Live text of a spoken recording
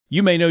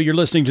You may know you're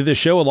listening to this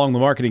show along the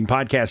Marketing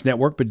Podcast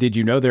Network, but did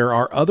you know there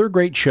are other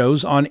great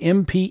shows on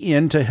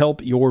MPN to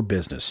help your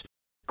business?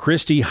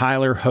 Christy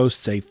Heiler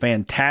hosts a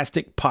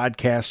fantastic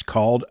podcast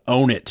called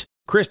Own It.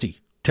 Christy,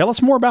 tell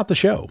us more about the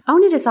show.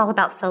 Own It is all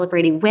about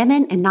celebrating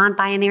women and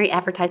non-binary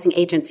advertising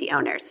agency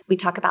owners. We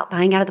talk about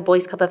buying out of the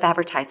Boys Club of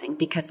Advertising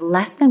because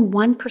less than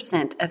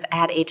 1% of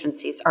ad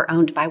agencies are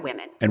owned by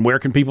women. And where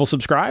can people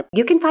subscribe?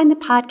 You can find the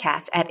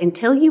podcast at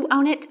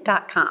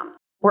untilyouownit.com.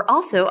 We're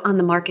also on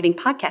the Marketing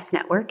Podcast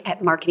Network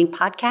at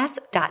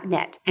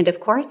marketingpodcast.net. And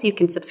of course, you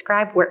can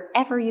subscribe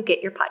wherever you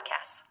get your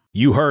podcasts.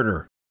 You heard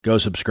her. Go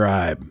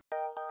subscribe.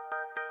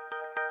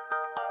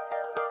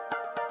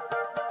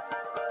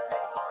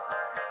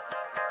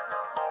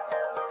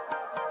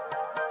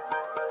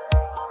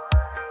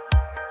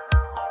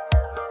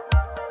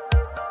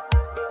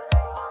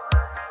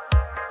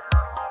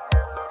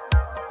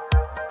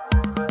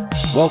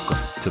 Welcome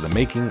to The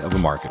Making of a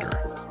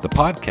Marketer, the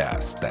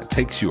podcast that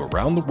takes you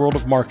around the world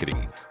of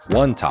marketing,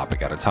 one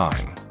topic at a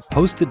time.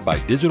 Hosted by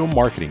digital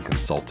marketing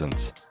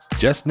consultants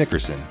Jess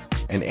Nickerson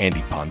and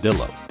Andy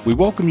Pondillo. We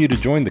welcome you to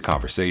join the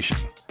conversation.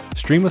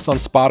 Stream us on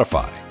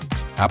Spotify,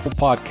 Apple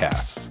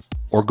Podcasts,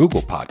 or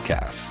Google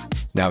Podcasts.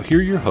 Now here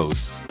are your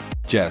hosts,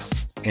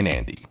 Jess and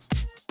Andy.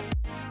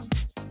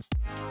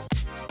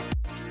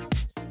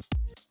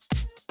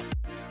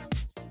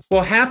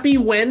 Well, happy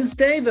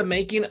Wednesday. The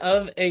Making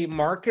of a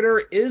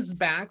Marketer is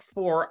back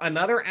for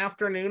another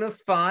afternoon of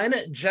fun.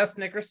 Jess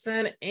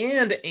Nickerson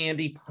and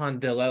Andy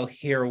Pondillo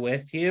here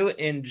with you.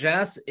 And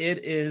Jess,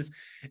 it is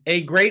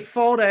a great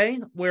fall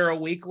day. We're a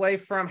week away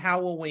from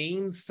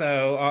Halloween.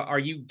 So are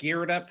you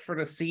geared up for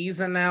the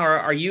season now? Or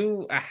are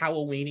you a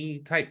Halloween-y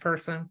type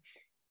person?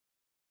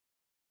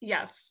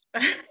 Yes,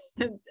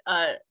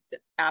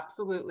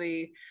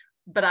 absolutely.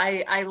 But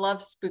I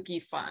love spooky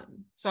fun.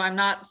 So I'm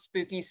not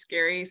spooky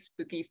scary,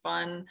 spooky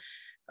fun.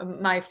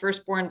 My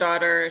firstborn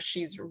daughter,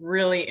 she's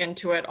really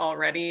into it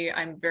already.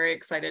 I'm very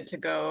excited to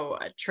go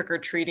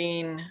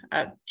trick-or-treating.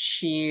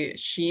 She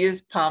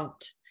is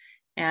pumped.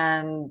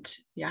 And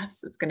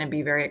yes, it's going to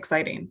be very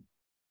exciting.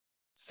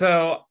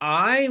 So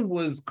I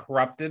was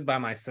corrupted by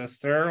my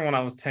sister when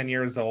I was 10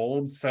 years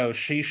old. So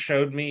she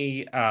showed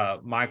me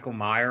Michael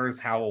Myers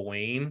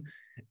Halloween.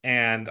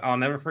 And I'll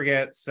never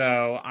forget.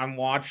 So I'm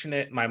watching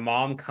it. My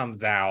mom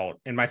comes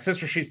out, and my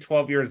sister, she's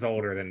 12 years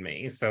older than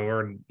me. So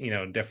we're,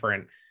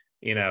 different,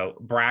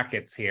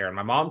 brackets here. And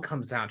my mom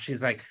comes out.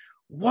 She's like,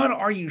 "What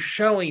are you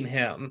showing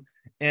him?"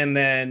 And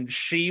then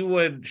she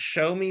would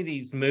show me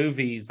these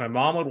movies. My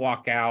mom would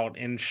walk out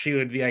and she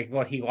would be like,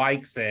 "Well, he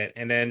likes it."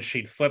 And then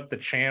she'd flip the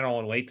channel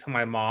and wait till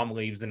my mom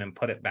leaves and then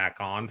put it back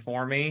on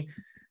for me.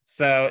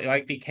 So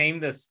it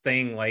became this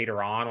thing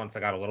later on once I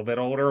got a little bit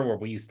older where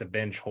we used to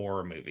binge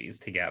horror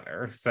movies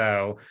together.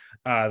 So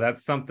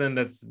that's something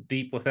that's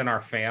deep within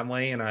our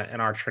family and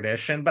our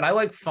tradition. But I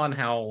like fun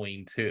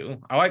Halloween too.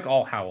 I like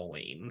all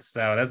Halloween.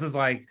 So this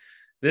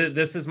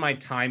is my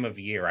time of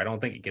year. I don't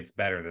think it gets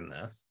better than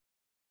this.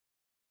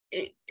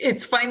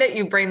 It's funny that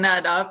you bring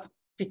that up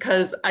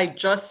because I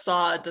just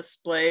saw a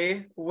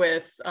display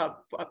with a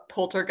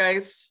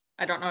Poltergeist.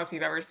 I don't know if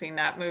you've ever seen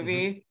that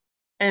movie. Mm-hmm.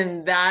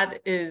 And that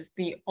is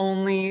the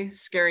only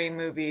scary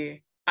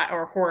movie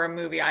or horror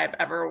movie I've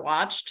ever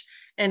watched.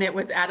 And it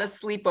was at a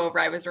sleepover,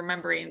 I was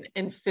remembering,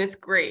 in 5th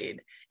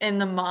grade. And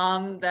the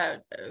mom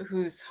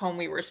whose home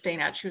we were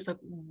staying at, she was like,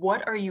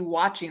 "What are you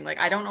watching?"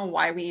 I don't know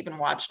why we even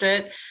watched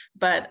it,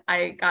 but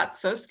I got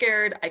so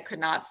scared. I could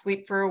not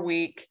sleep for a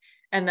week.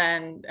 And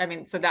then,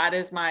 so that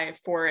is my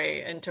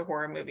foray into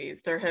horror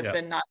movies. There have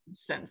been none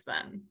since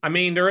then.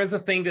 There is a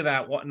thing to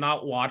that,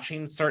 not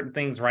watching certain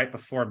things right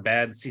before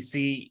bed.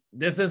 See,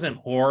 this isn't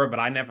horror, but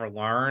I never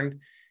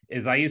learned,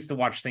 is I used to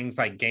watch things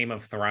like Game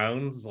of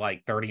Thrones,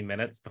 30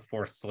 minutes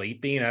before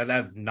sleeping.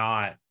 That's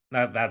not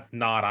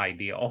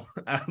ideal,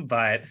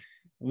 but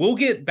we'll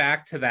get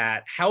back to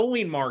that.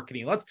 Halloween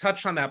marketing. Let's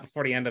touch on that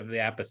before the end of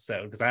the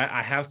episode, because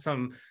I have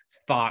some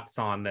thoughts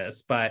on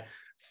this, but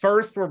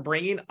first, we're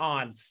bringing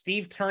on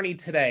Steve Turney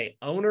today,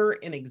 owner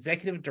and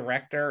executive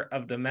director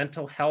of the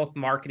Mental Health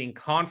Marketing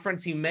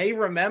Conference. You may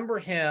remember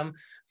him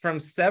from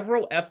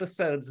several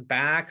episodes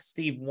back.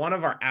 Steve, one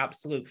of our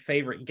absolute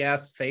favorite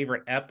guests,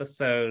 favorite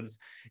episodes.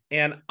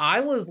 And I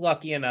was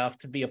lucky enough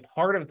to be a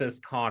part of this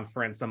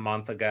conference a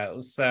month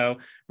ago. So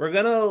we're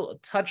going to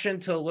touch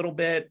into a little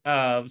bit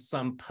of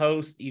some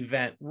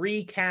post-event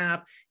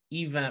recap,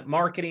 event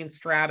marketing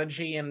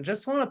strategy, and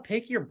just want to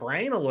pick your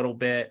brain a little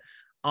bit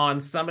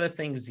on some of the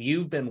things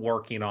you've been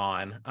working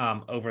on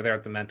over there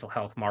at the Mental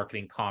Health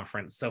Marketing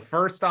Conference. So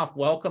first off,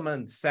 welcome.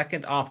 And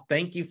second off,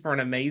 thank you for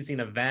an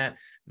amazing event.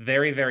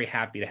 Very, very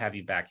happy to have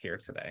you back here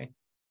today.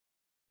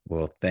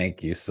 Well,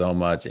 thank you so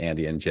much,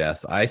 Andy and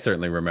Jess. I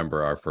certainly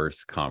remember our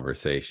first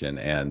conversation,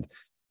 and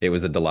it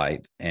was a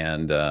delight.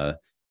 And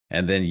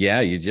then,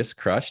 you just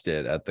crushed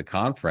it at the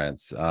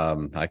conference.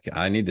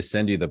 I need to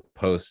send you the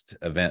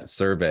post-event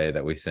survey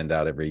that we send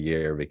out every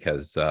year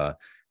because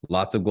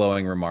lots of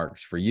glowing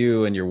remarks for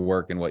you and your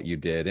work and what you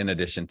did, in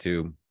addition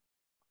to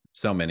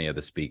so many of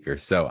the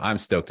speakers. So I'm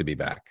stoked to be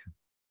back.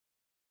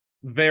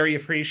 very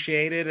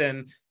appreciated.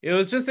 And it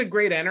was just a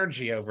great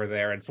energy over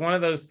there. It's one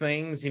of those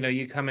things,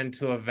 you come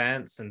into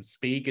events and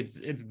speak.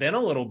 It's been a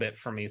little bit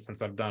for me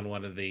since I've done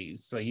one of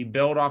these. So you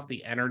build off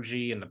the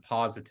energy and the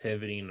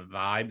positivity and the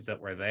vibes that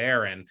were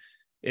there. And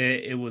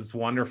it was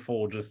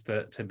wonderful just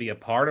to be a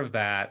part of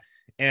that.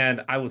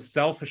 And I was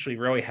selfishly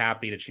really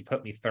happy that she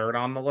put me third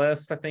on the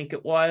list, I think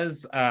it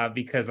was,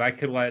 because I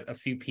could let a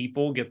few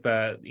people get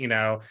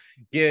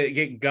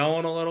get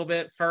going a little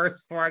bit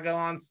first before I go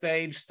on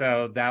stage.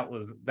 So that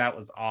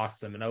was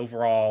awesome. And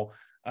overall,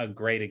 a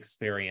great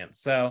experience.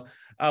 So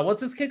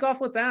let's just kick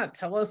off with that.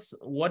 Tell us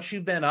what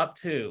you've been up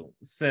to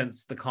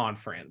since the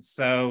conference.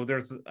 So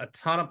there's a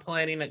ton of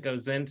planning that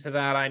goes into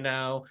that, I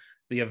know.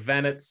 The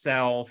event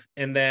itself,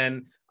 and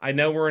then I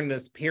know we're in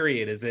this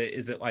period. Is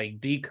it like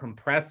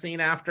decompressing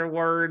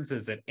afterwards?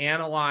 Is it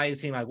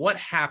analyzing? Like, what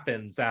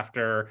happens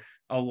after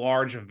a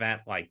large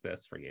event like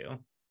this for you?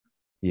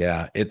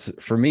 Yeah,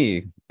 for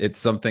me, it's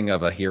something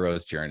of a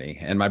hero's journey.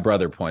 And my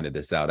brother pointed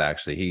this out,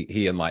 actually.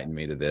 He enlightened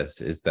me to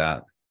this, is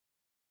that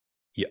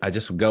I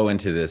just go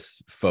into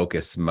this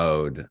focus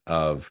mode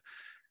of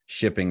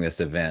shipping this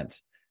event.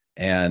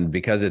 And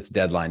because it's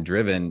deadline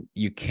driven,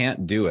 you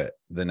can't do it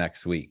the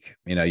next week.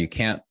 You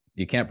can't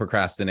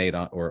procrastinate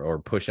on or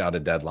push out a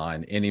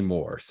deadline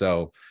anymore.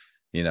 So,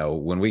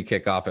 when we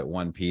kick off at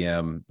 1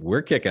 p.m.,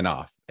 we're kicking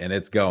off and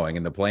it's going,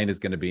 and the plane is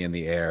going to be in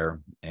the air.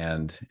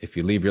 And if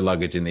you leave your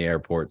luggage in the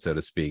airport, so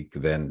to speak,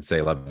 then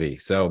c'est la vie.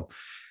 So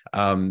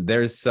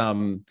there's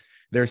some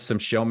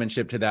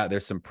showmanship to that.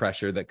 There's some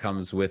pressure that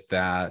comes with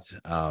that.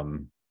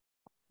 And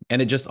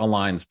it just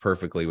aligns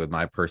perfectly with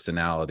my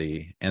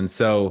personality. And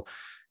so,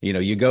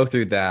 you go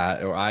through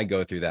that, or I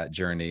go through that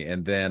journey,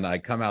 and then I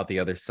come out the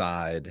other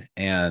side.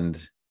 And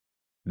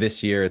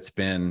this year it's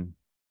been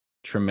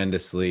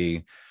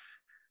tremendously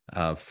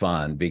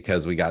fun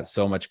because we got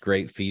so much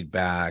great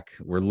feedback.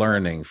 We're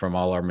learning from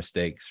all our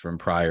mistakes from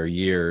prior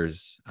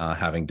years,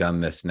 having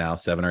done this now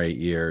 7 or 8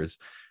 years.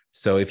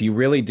 So if you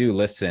really do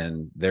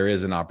listen, there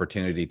is an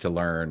opportunity to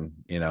learn,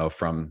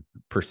 from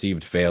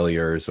perceived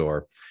failures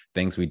or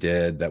things we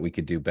did that we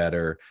could do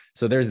better.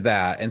 So there's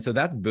that. And so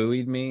that's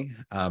buoyed me.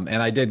 And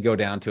I did go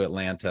down to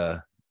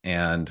Atlanta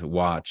and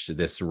watch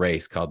this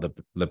race called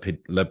the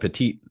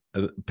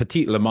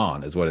Petit Le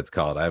Mans is what it's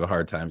called. I have a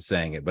hard time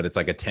saying it, but it's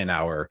like a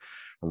 10-hour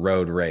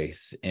road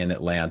race in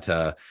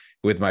Atlanta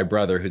with my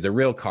brother, who's a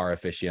real car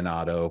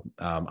aficionado.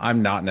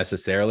 I'm not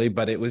necessarily,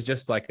 but it was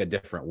just like a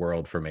different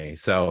world for me.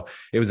 So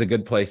it was a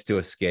good place to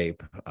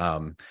escape.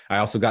 I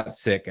also got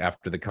sick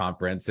after the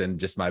conference, and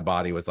just my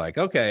body was like,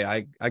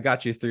 okay, I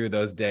got you through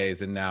those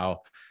days. And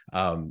now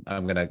I'm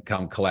going to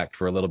come collect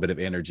for a little bit of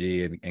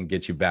energy and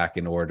get you back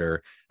in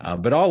order.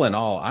 But all in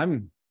all,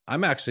 I'm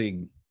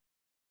actually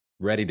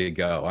ready to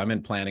go. I'm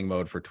in planning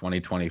mode for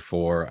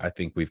 2024. I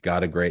think we've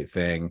got a great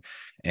thing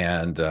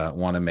and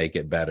want to make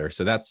it better.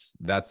 So that's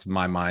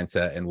my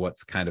mindset and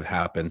what's kind of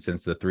happened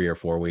since the 3 or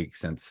 4 weeks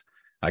since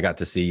I got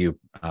to see you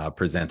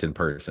present in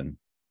person.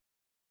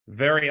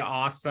 Very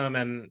awesome.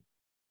 And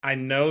I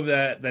know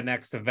that the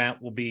next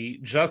event will be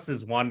just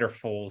as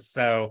wonderful.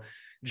 So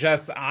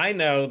Jess, I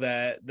know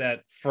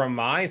that from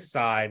my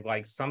side,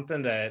 like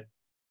something that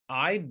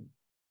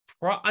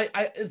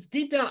it's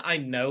deep down, I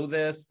know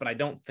this, but I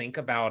don't think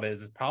about it,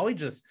 is probably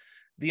just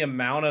the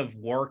amount of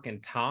work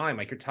and time.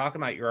 Like you're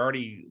talking about, you're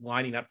already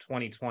lining up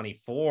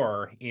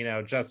 2024,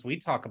 just we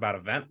talk about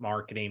event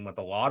marketing with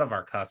a lot of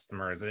our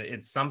customers.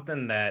 It's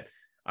something that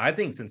I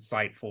think is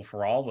insightful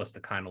for all of us to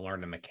kind of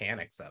learn the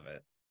mechanics of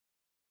it.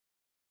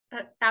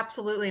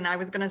 Absolutely. And I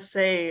was going to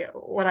say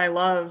what I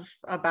love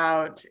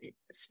about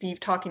Steve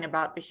talking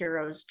about the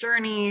hero's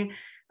journey.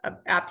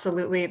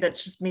 Absolutely. That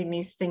just made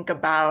me think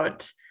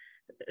about,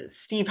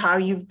 Steve, how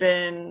you've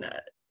been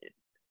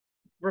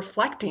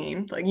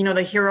reflecting, like,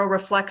 the hero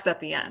reflects at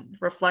the end,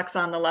 reflects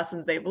on the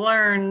lessons they've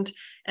learned,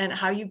 and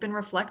how you've been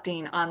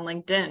reflecting on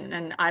LinkedIn.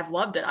 And I've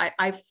loved it.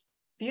 I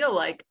feel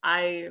like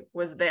I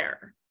was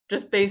there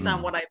just based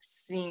on what I've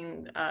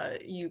seen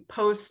you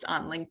post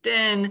on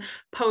LinkedIn,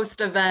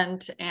 post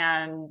event,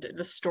 and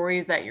the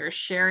stories that you're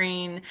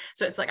sharing.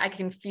 So it's like, I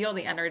can feel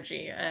the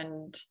energy,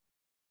 and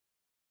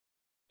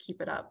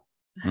keep it up.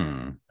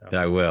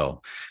 I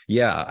will.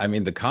 Yeah. I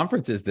mean, the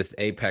conference is this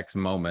apex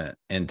moment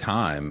in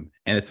time,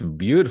 and it's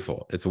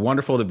beautiful. It's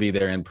wonderful to be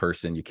there in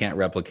person. You can't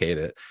replicate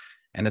it.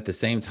 And at the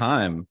same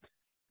time,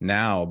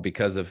 now,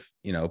 because of,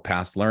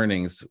 past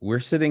learnings,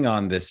 we're sitting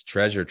on this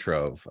treasure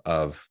trove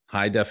of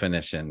high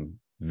definition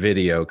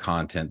video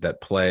content that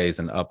plays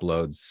and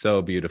uploads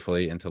so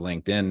beautifully into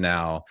LinkedIn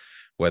now,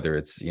 whether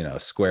it's,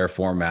 square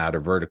format or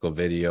vertical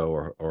video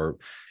or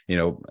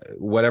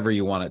whatever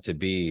you want it to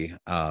be,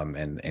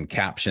 and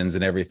captions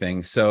and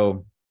everything.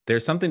 So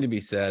there's something to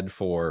be said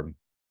for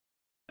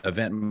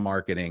event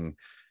marketing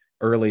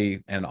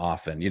early and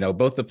often,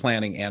 both the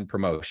planning and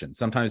promotion.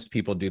 Sometimes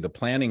people do the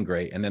planning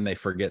great and then they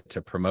forget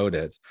to promote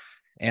it.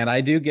 And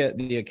I do get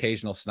the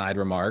occasional snide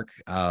remark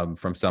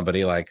from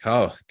somebody like,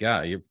 oh,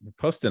 yeah, you're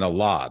posting a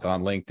lot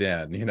on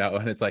LinkedIn,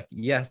 and it's like,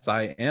 yes,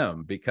 I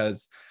am,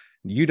 because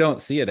you don't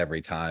see it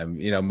every time.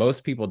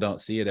 Most people don't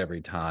see it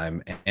every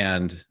time.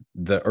 And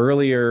the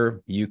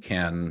earlier you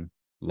can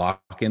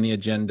lock in the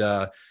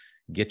agenda,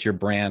 get your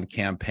brand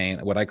campaign,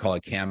 what I call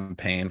a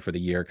campaign for the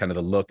year, kind of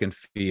the look and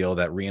feel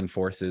that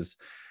reinforces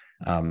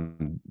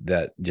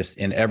that just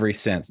in every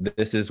sense,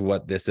 this is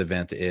what this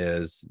event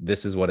is,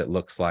 this is what it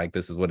looks like,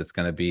 this is what it's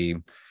going to be.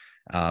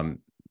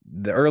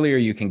 The earlier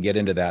you can get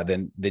into that,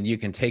 then you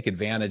can take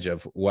advantage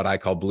of what I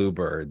call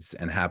bluebirds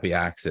and happy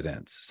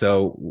accidents.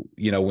 So,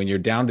 when you're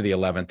down to the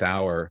 11th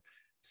hour,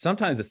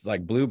 sometimes it's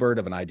like bluebird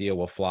of an idea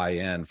will fly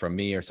in from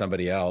me or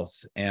somebody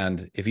else.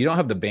 And if you don't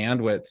have the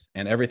bandwidth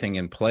and everything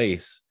in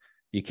place,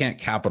 you can't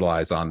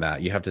capitalize on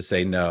that. You have to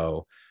say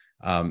no,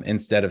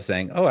 instead of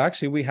saying, oh,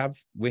 actually we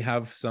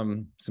have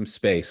some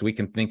space. We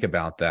can think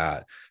about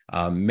that,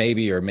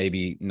 maybe or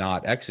maybe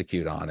not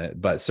execute on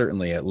it, but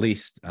certainly at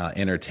least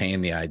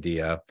entertain the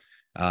idea.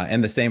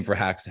 And the same for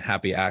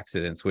happy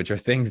accidents, which are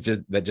things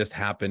that just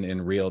happen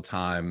in real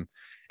time.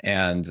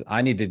 And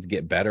I needed to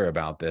get better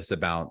about this,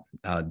 about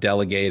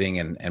delegating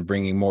and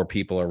bringing more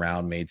people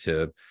around me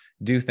to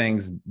do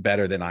things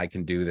better than I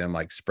can do them,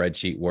 like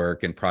spreadsheet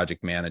work and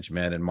project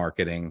management and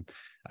marketing.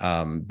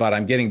 But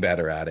I'm getting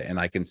better at it, and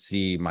I can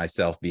see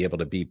myself be able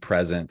to be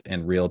present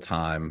in real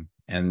time.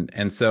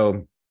 And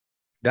so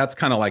that's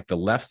kind of like the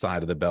left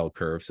side of the bell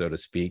curve, so to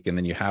speak. And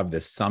then you have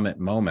this summit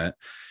moment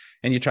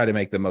and you try to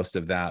make the most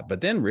of that.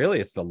 But then really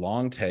it's the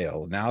long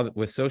tail. Now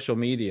with social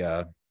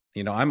media,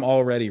 I'm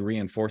already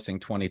reinforcing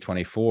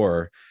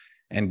 2024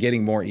 and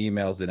getting more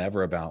emails than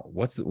ever about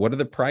what are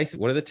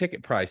the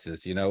ticket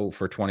prices,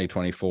 for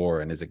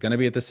 2024, and is it going to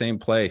be at the same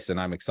place? And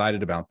I'm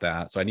excited about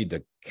that. So I need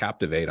to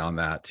captivate on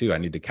that too. I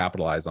need to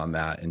capitalize on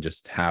that and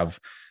just have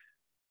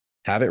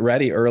it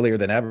ready earlier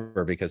than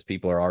ever, because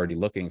people are already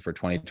looking for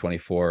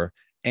 2024.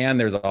 And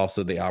there's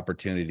also the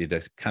opportunity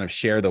to kind of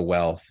share the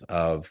wealth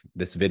of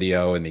this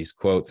video and these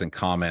quotes and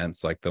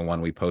comments, like the one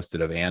we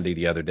posted of Andy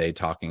the other day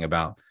talking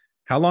about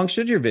how long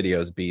should your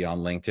videos be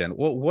on LinkedIn?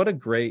 Well, what a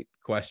great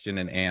question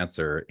and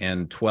answer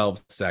in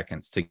 12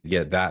 seconds to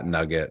get that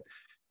nugget.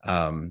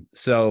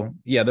 So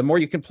yeah, the more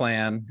you can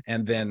plan.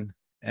 And then,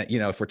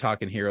 if we're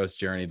talking hero's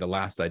journey, the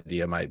last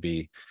idea might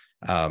be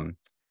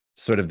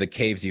sort of the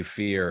caves you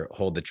fear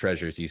hold the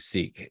treasures you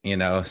seek,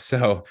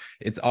 so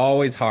it's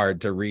always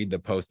hard to read the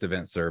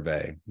post-event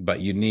survey,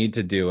 but you need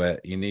to do it.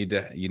 You need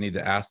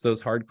to ask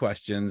those hard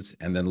questions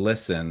and then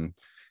listen,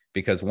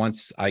 because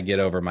once I get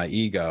over my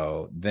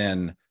ego,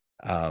 then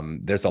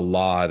there's a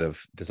lot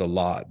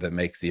that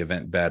makes the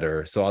event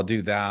better. So I'll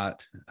do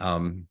that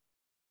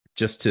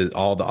just to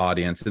all the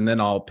audience, and then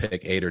I'll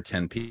pick 8 or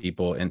 10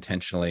 people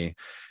intentionally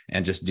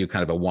and just do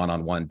kind of a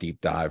one-on-one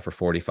deep dive for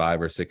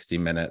 45 or 60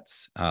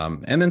 minutes.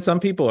 And then some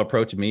people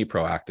approach me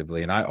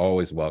proactively, and I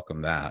always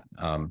welcome that.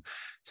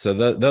 So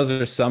those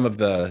are some of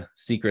the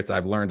secrets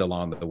I've learned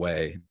along the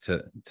way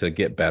to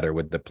get better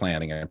with the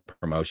planning and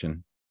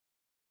promotion.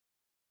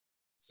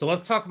 So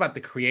let's talk about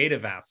the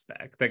creative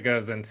aspect that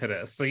goes into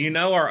this. So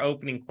our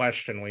opening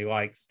question we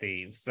like,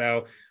 Steve.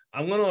 So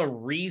I'm going to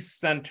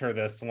recenter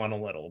this one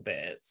a little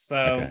bit.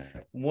 So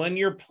when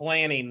you're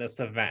planning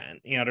this event,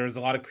 there's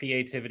a lot of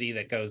creativity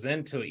that goes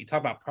into it. You talk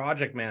about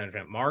project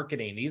management,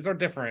 marketing. These are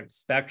different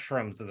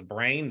spectrums of the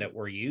brain that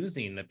we're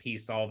using to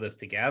piece all this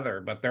together,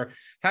 but there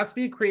has to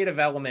be a creative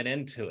element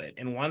into it.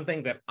 And one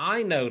thing that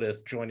I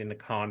noticed joining the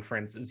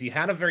conference is you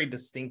had a very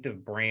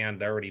distinctive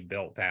brand already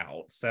built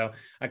out. So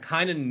I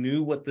kind of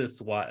knew what this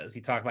was.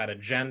 You talk about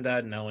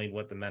agenda, knowing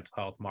what the mental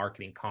health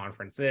marketing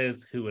conference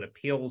is, who it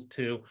appeals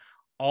to,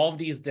 all of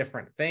these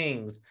different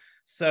things.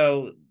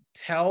 So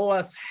tell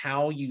us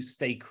how you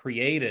stay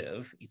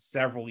creative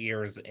several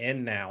years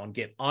in now and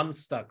get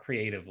unstuck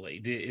creatively.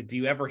 Do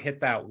you ever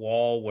hit that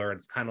wall where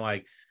it's kind of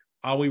like,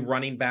 are we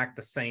running back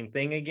the same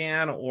thing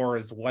again? Or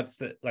what's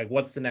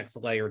the next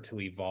layer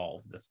to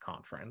evolve this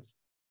conference?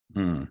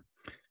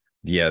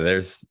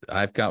 Yeah,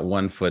 I've got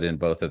one foot in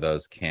both of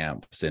those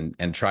camps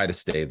and try to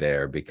stay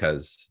there,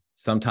 because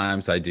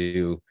sometimes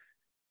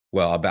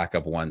I'll back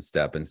up one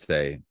step and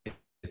say,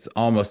 it's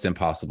almost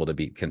impossible to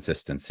beat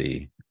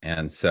consistency.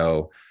 And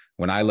so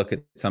when I look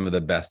at some of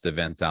the best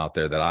events out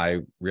there that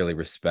I really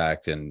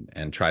respect and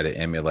try to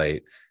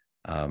emulate,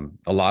 a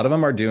lot of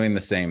them are doing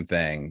the same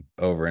thing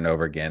over and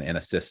over again in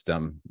a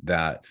system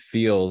that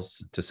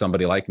feels to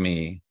somebody like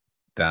me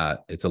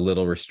that it's a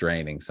little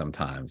restraining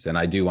sometimes. And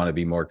I do want to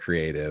be more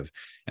creative,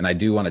 and I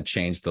do want to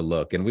change the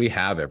look. And we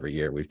have every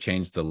year, we've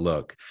changed the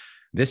look.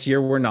 This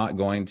year, we're not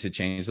going to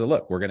change the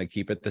look. We're going to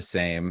keep it the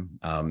same.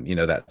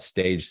 That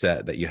stage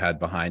set that you had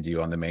behind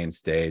you on the main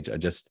stage, I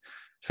just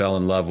fell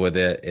in love with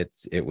it.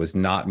 It was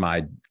not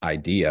my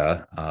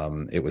idea.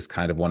 It was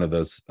kind of one of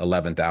those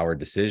 11th hour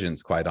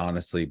decisions, quite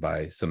honestly,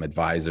 by some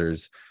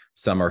advisors,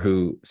 some of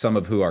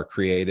who are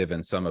creative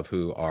and some of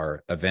who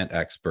are event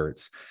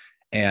experts.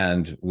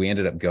 And we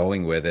ended up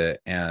going with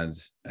it, and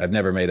I've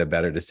never made a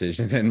better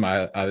decision in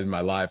my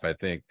life. I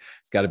think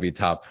it's got to be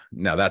top.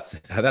 No, that's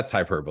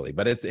hyperbole,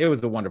 but it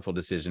was a wonderful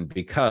decision,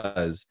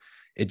 because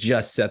it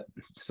just set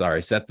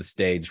the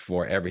stage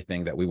for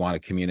everything that we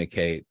want to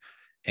communicate.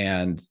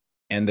 And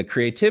And the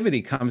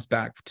creativity comes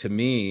back to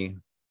me.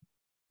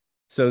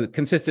 So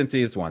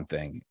consistency is one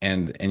thing,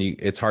 and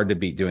it's hard to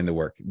beat doing the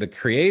work. The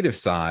creative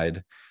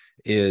side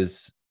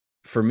is,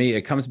 for me,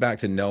 it comes back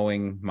to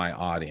knowing my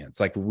audience,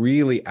 like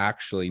really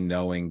actually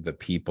knowing the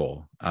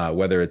people,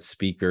 whether it's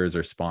speakers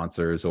or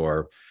sponsors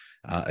or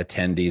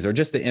attendees or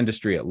just the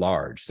industry at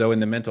large. So in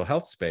the mental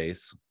health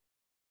space,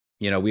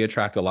 we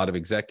attract a lot of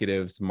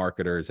executives,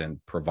 marketers, and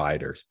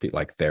providers,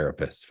 like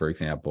therapists, for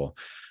example.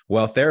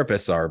 Well,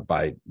 therapists are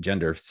by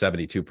gender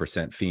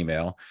 72%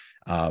 female,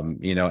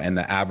 and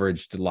the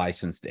average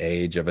licensed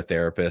age of a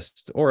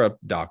therapist or a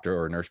doctor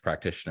or a nurse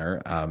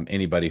practitioner,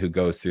 anybody who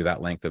goes through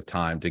that length of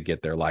time to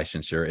get their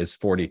licensure, is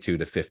 42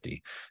 to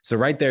 50. So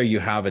right there, you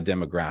have a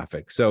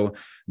demographic. So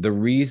the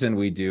reason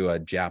we do a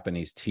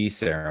Japanese tea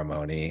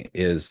ceremony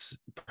is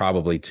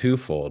probably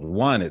twofold.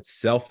 One, it's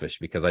selfish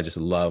because I just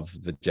love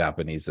the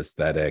Japanese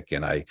aesthetic,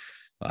 and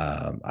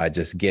I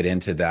just get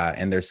into that.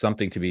 And there's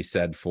something to be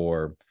said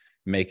for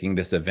making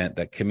this event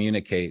that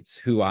communicates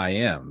who I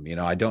am.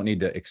 I don't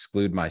need to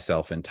exclude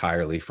myself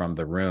entirely from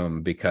the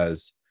room,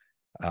 because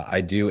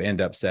I do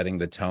end up setting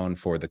the tone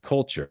for the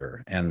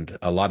culture. And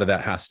a lot of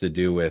that has to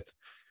do with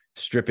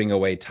stripping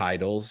away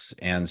titles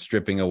and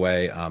stripping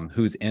away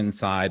who's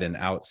inside and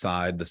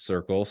outside the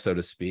circle, so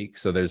to speak.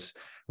 So there's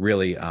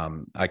really,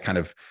 I kind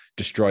of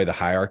destroy the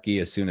hierarchy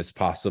as soon as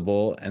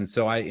possible. And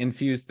so I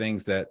infuse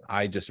things that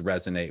I just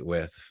resonate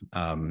with,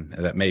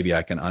 that maybe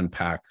I can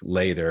unpack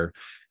later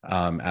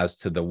as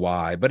to the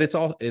why. But it's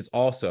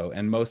also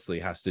and mostly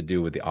has to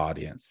do with the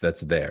audience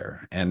that's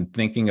there and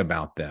thinking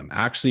about them,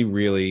 actually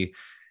really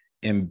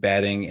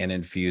embedding and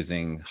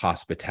infusing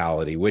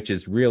hospitality, which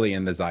is really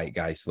in the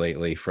zeitgeist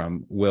lately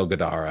from Will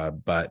Guidara.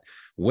 But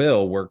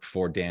Will worked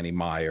for Danny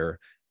Meyer,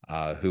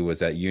 who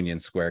was at Union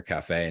Square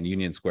Cafe and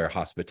Union Square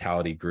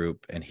Hospitality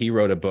Group. And he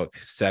wrote a book,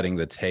 Setting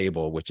the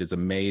Table, which is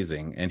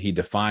amazing. And he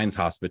defines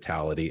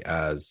hospitality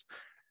as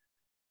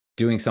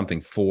doing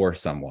something for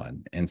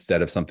someone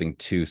instead of something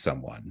to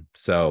someone.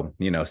 So,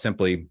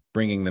 simply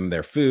bringing them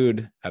their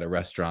food at a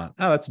restaurant.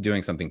 Oh, that's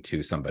doing something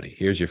to somebody.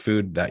 Here's your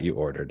food that you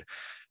ordered.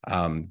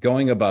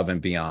 Going above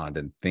and beyond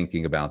and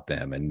thinking about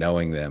them and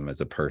knowing them as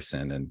a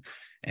person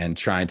and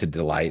trying to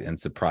delight and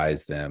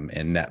surprise them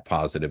in net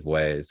positive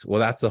ways.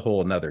 Well, that's a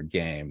whole nother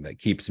game that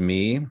keeps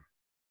me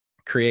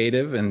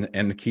creative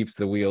and keeps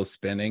the wheels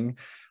spinning,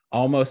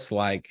 almost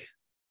like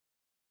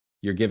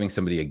you're giving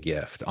somebody a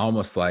gift,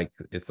 almost like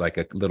it's like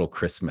a little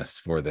Christmas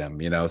for them,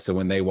 So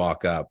when they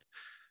walk up,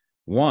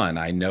 one,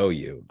 I know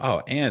you.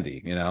 Oh,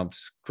 Andy,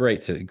 it's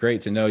great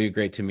to know you.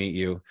 Great to meet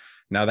you.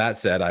 Now, that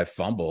said, I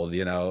fumbled,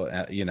 you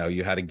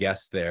had a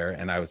guest there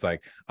and I was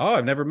like, oh,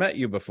 I've never met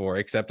you before,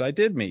 except I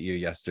did meet you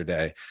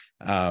yesterday.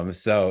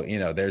 So,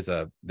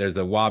 there's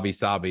a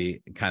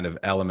wabi-sabi kind of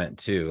element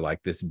too,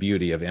 like this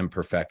beauty of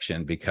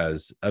imperfection,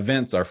 because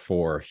events are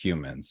for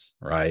humans,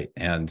 right?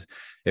 And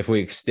if we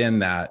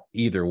extend that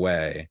either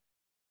way,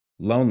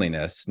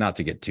 loneliness, not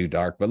to get too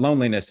dark, but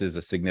loneliness is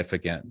a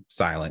significant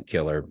silent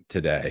killer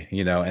today,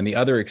 and the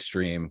other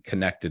extreme,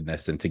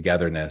 connectedness and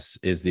togetherness,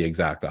 is the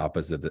exact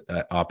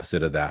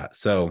opposite of that.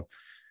 So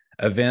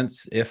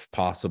events, if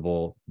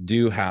possible,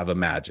 do have a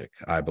magic,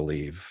 I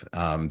believe,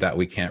 that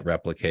we can't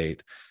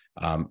replicate.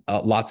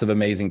 Lots of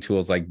amazing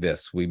tools like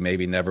this we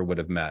maybe never would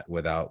have met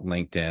without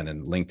LinkedIn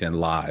and LinkedIn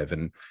Live.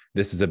 And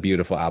this is a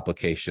beautiful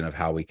application of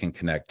how we can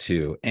connect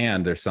too.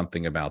 And there's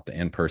something about the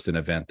in-person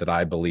event that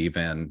I believe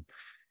in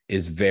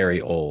is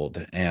very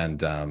old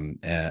and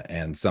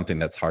something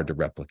that's hard to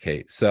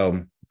replicate.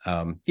 So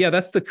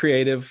that's the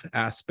creative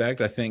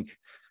aspect. I think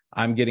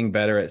I'm getting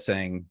better at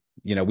saying,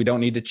 we don't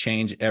need to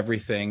change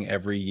everything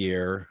every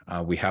year.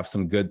 We have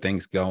some good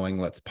things going.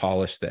 Let's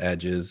polish the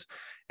edges,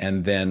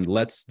 and then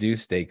let's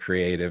stay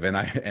creative. And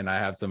I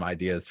have some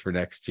ideas for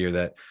next year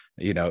that,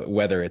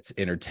 whether it's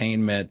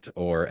entertainment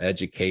or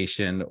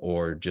education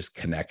or just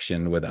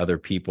connection with other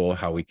people,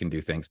 how we can do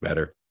things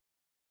better.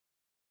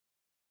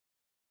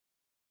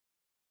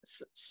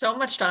 So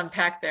much to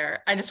unpack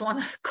there. I just want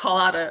to call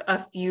out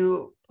a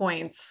few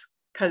points,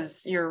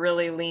 because you're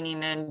really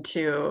leaning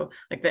into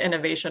like the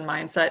innovation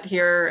mindset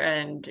here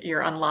and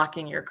you're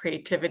unlocking your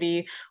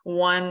creativity.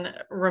 One,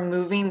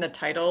 removing the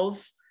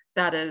titles.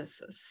 That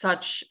is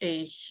such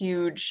a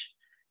huge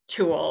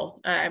tool.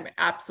 I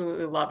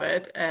absolutely love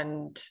it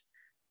and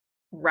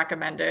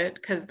recommend it,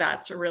 because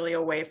that's really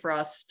a way for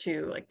us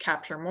to like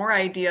capture more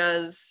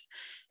ideas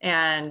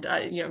and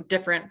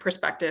different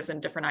perspectives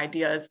and different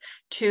ideas.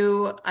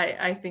 Two,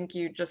 I think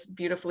you just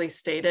beautifully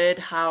stated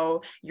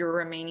how you're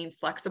remaining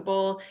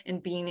flexible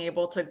and being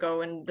able to go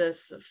in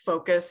this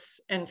focus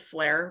and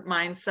flare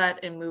mindset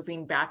and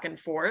moving back and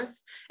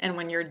forth. And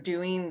when you're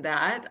doing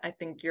that, I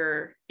think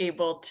you're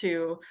able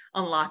to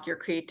unlock your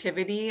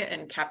creativity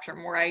and capture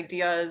more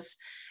ideas.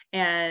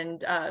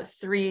 And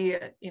three,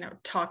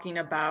 talking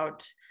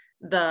about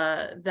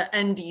the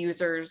end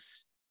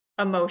users'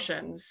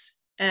 emotions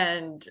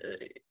and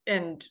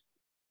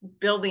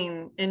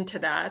building into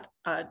that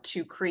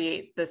to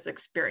create this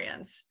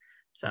experience.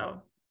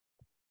 So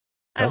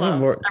I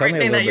love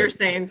everything that you're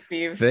saying,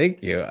 Steve.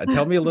 Thank you.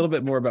 Tell me a little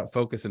bit more about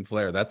focus and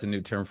flare. That's a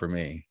new term for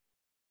me.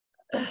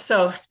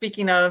 So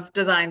speaking of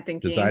design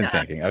thinking,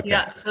 okay.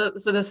 Yeah. So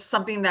this is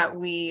something that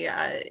we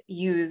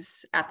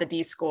use at the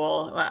D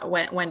School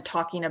when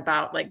talking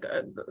about like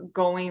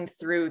going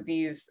through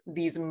these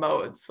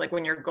modes, like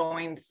when you're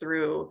going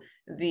through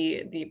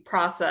the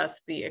process,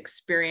 the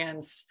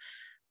experience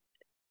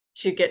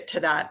to get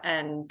to that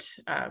end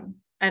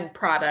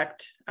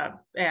product,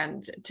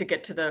 and to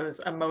get to those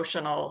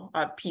emotional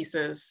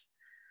pieces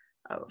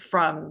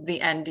from the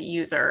end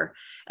user.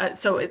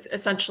 So it's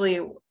essentially,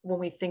 when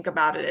we think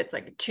about it, it's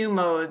like two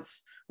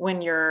modes.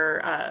 When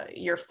you're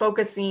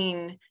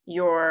focusing,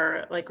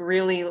 you're like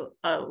really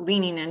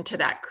leaning into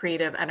that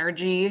creative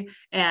energy,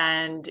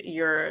 and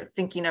you're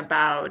thinking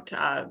about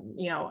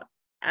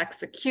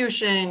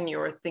execution.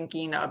 You're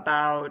thinking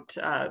about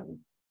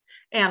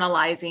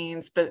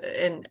analyzing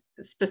in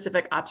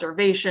specific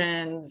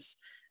observations,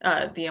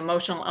 the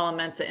emotional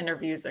elements, the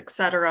interviews,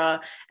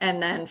 etc.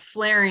 And then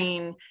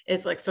flaring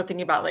is like, so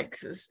thinking about like,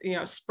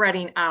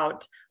 spreading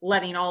out,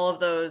 letting all of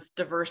those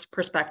diverse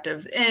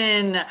perspectives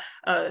in,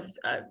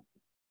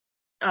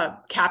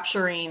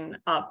 capturing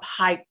a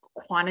high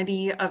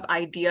quantity of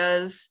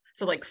ideas.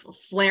 So like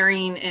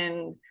flaring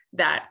in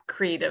that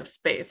creative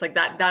space, like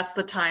that's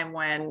the time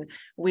when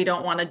we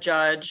don't want to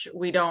judge.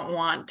 We don't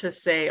want to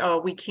say, oh,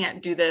 we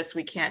can't do this,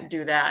 we can't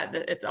do that.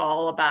 It's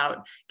all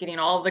about getting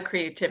all of the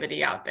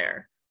creativity out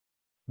there.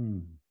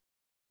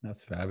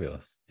 That's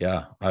fabulous.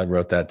 Yeah, I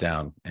wrote that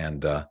down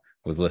and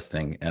was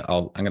listening. And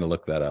I'm going to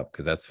look that up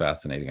because that's a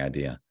fascinating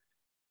idea.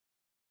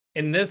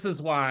 And this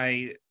is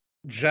why,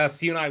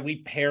 Jess, you and I,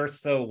 we pair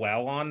so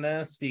well on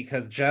this,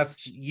 because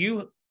Jess,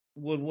 you,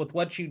 with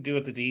what you do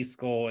at the D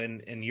School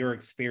and your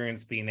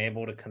experience being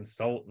able to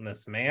consult in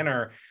this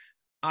manner,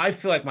 I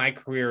feel like my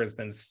career has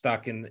been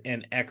stuck in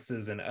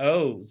X's and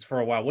O's for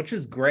a while, which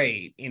is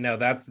great.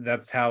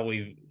 That's how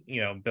we've,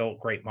 built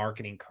great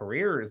marketing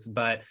careers.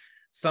 But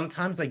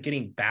sometimes like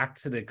getting back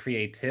to the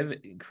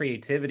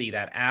creativity,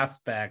 that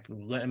aspect,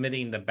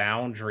 limiting the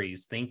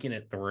boundaries, thinking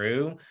it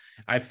through,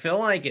 I feel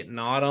like it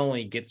not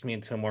only gets me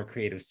into a more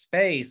creative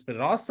space, but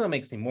it also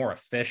makes me more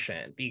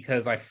efficient,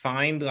 because I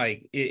find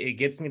like it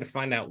gets me to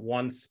find that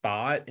one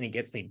spot, and it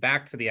gets me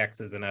back to the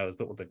X's and O's,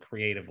 but with a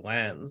creative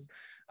lens.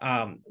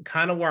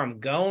 Kind of where I'm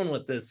going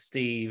with this,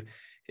 Steve,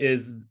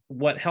 is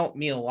what helped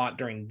me a lot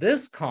during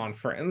this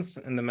conference,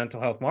 and the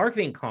mental health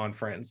marketing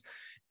conference,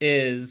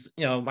 is,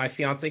 my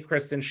fiance,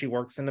 Kristen, she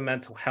works in the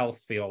mental health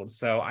field.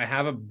 So I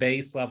have a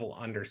base level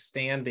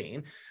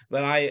understanding,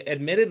 but I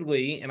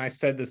admittedly, and I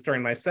said this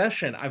during my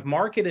session, I've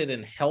marketed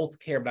in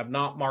healthcare, but I've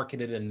not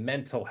marketed in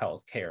mental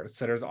health care.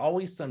 So there's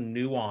always some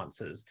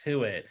nuances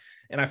to it.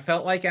 And I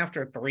felt like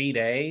after 3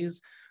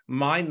 days,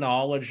 my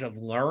knowledge of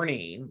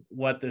learning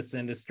what this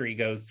industry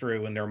goes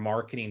through and their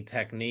marketing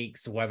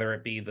techniques, whether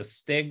it be the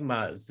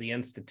stigmas, the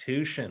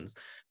institutions,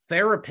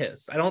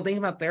 therapists. I don't think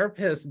about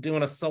therapists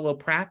doing a solo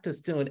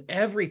practice, doing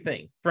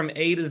everything from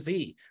A to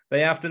Z. They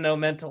have to know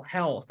mental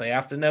health. They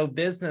have to know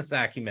business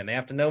acumen. They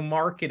have to know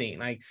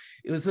marketing.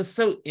 It was just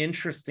so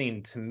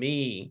interesting to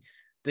me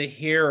to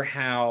hear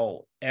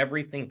how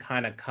everything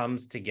kind of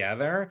comes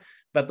together.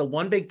 But the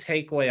one big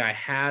takeaway I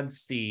had,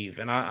 Steve,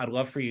 and I'd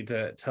love for you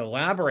to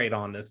elaborate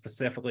on this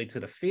specifically to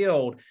the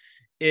field,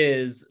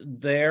 is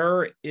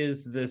there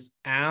is this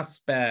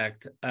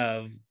aspect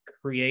of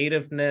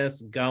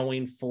creativeness,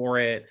 going for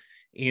it,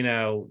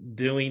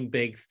 doing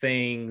big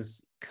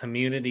things,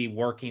 community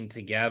working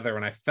together.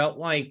 And I felt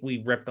like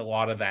we ripped a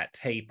lot of that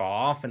tape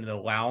off, and it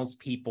allows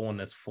people in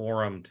this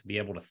forum to be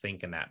able to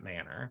think in that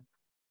manner.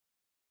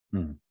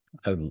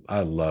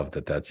 I love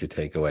that that's your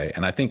takeaway.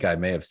 And I think I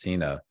may have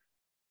seen a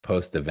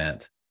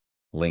post-event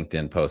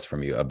LinkedIn post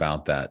from you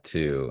about that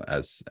too,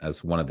 as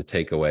one of the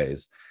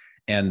takeaways.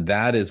 And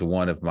that is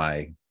one of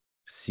my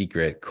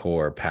secret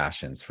core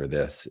passions for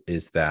this,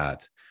 is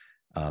that,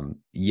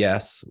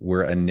 yes,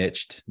 we're a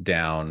niched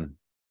down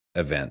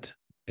event.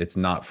 It's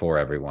not for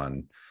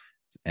everyone.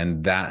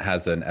 And that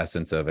has an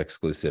essence of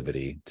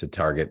exclusivity to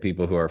target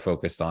people who are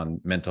focused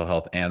on mental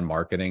health and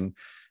marketing.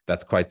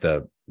 That's quite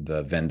the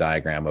Venn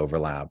diagram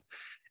overlap.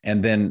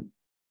 And then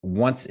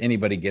once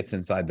anybody gets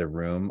inside the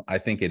room, I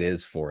think it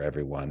is for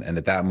everyone. And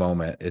at that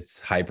moment, it's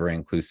hyper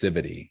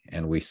inclusivity.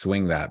 And we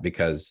swing that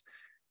because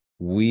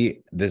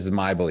this is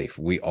my belief,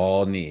 we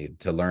all need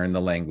to learn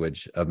the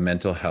language of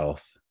mental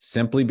health,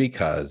 simply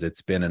because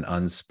it's been an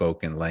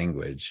unspoken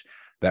language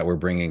that we're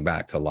bringing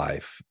back to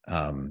life,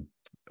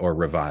 or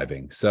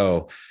reviving.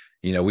 So,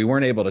 we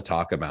weren't able to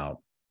talk about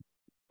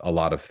a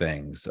lot of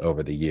things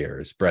over the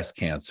years, breast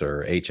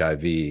cancer,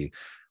 HIV.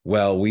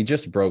 Well, we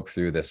just broke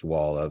through this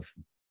wall of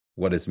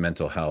what is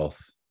mental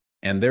health.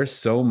 And there's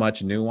so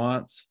much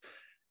nuance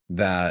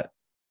that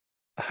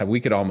we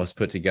could almost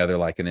put together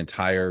like an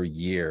entire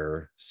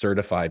year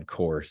certified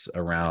course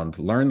around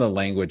learn the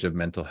language of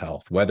mental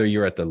health, whether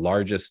you're at the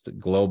largest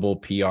global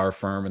PR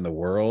firm in the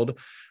world,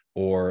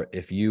 or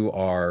if you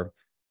are,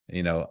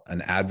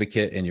 an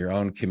advocate in your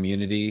own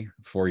community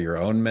for your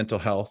own mental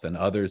health and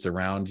others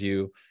around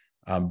you.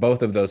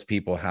 both of those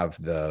people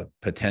have the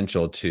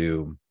potential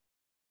to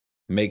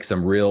make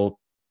some real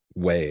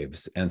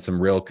waves and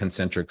some real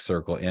concentric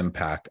circle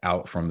impact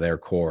out from their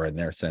core and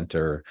their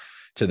center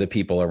to the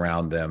people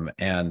around them.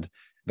 And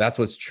that's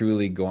what's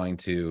truly going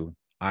to,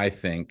 I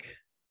think,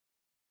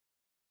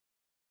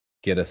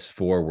 get us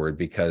forward,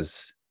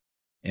 because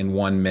in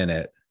 1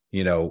 minute,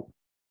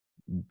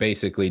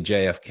 basically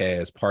JFK,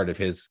 as part of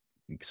his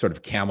sort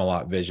of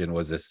Camelot vision,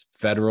 was this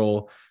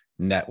federal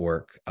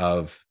network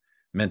of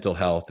mental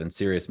health and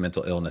serious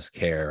mental illness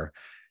care.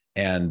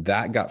 And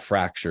that got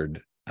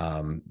fractured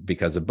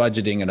because of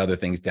budgeting and other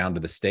things down to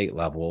the state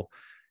level.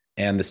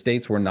 And the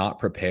states were not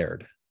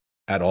prepared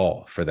at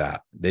all for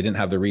that. They didn't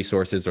have the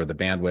resources or the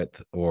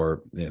bandwidth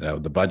or,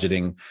 the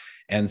budgeting.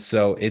 And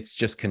so it's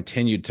just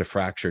continued to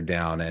fracture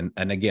down.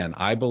 And again,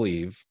 I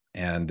believe,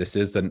 and this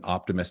is an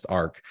optimist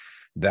arc,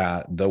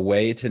 that the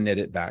way to knit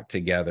it back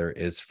together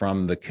is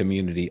from the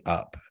community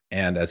up.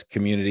 And as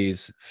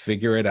communities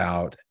figure it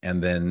out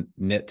and then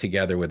knit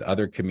together with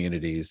other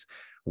communities,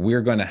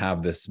 we're going to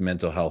have this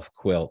mental health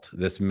quilt,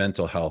 this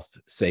mental health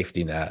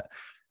safety net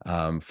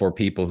for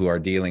people who are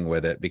dealing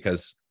with it,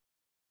 because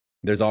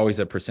there's always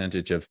a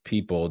percentage of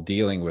people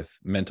dealing with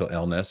mental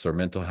illness or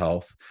mental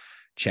health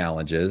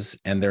challenges,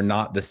 and they're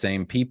not the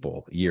same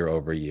people year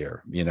over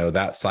year.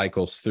 That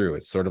cycles through.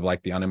 It's sort of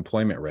like the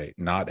unemployment rate.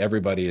 Not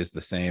everybody is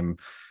the same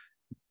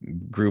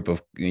group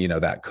of,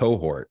 that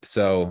cohort.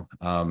 So,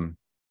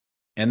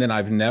 and then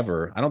I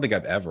don't think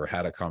I've ever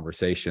had a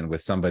conversation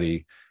with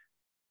somebody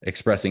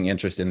expressing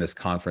interest in this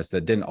conference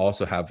that didn't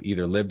also have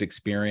either lived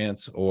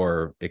experience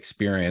or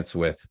experience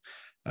with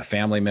a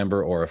family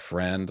member or a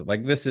friend.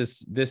 Like this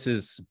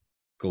is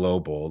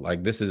global.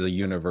 Like this is a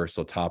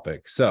universal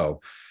topic. So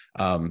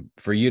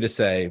for you to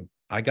say,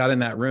 I got in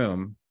that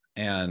room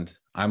and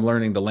I'm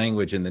learning the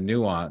language and the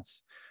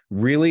nuance,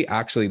 really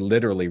actually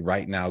literally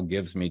right now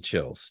gives me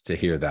chills to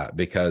hear that,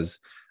 because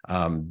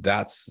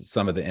that's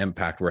some of the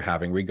impact we're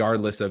having,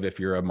 regardless of if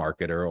you're a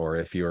marketer or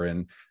if you're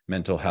in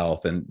mental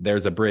health. And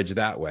there's a bridge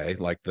that way.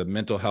 Like the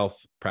mental health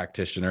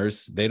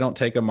practitioners, they don't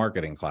take a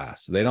marketing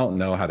class. They don't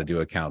know how to do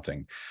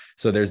accounting.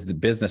 So there's the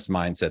business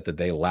mindset that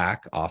they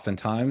lack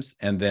oftentimes.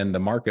 And then the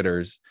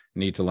marketers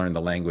need to learn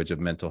the language of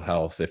mental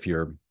health if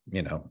you're,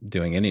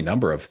 doing any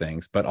number of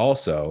things. But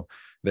also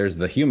there's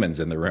the humans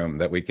in the room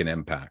that we can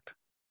impact.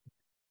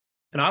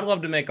 And I'd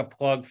love to make a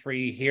plug for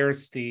you here,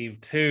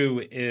 Steve,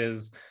 too,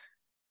 is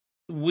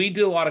we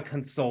do a lot of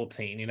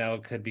consulting.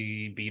 It could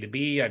be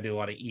B2B. I do a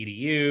lot of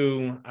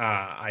EDU.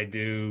 I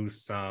do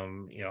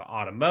some,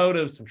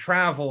 automotive, some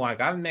travel.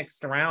 Like I've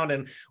mixed around.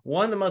 And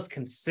one of the most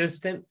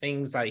consistent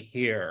things I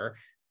hear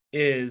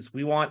is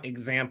we want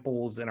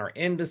examples in our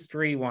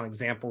industry, we want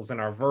examples in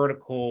our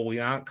vertical. We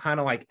want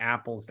kind of like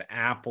apples to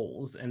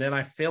apples. And then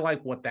I feel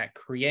like what that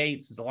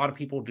creates is a lot of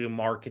people do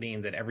marketing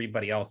that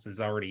everybody else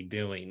is already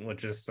doing,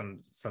 which is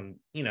some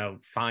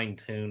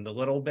fine-tuned a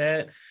little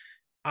bit.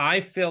 I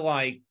feel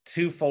like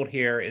twofold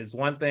here is,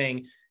 one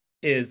thing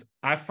is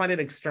I find it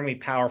extremely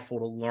powerful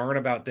to learn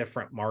about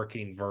different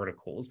marketing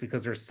verticals,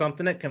 because there's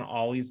something that can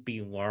always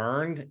be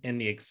learned in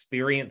the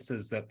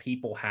experiences that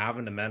people have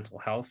in the mental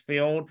health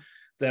field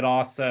that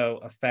also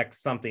affects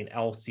something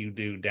else you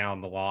do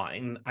down the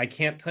line. I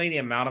can't tell you the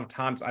amount of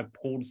times I've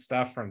pulled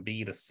stuff from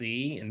B to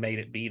C and made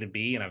it B to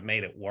B, and I've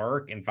made it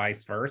work, and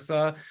vice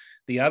versa.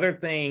 The other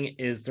thing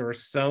is there are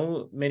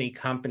so many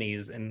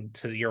companies, and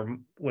to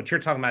what you're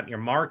talking about in your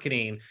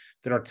marketing,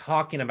 that are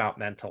talking about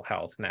mental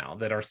health now,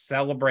 that are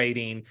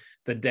celebrating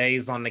the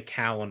days on the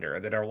calendar,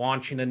 that are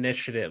launching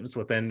initiatives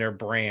within their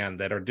brand,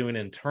 that are doing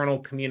internal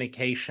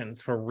communications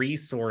for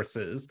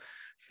resources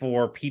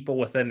for people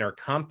within their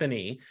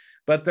company.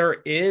 But there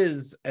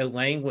is a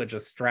language, a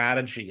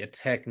strategy, a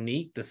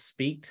technique to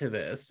speak to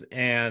this.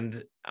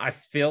 And I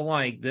feel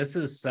like this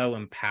is so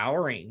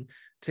empowering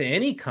to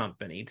any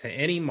company, to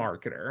any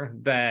marketer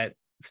that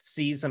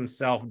sees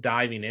himself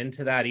diving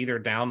into that either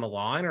down the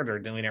line or they're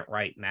doing it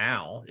right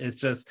now. It's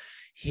just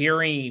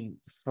hearing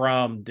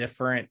from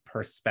different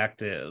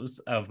perspectives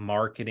of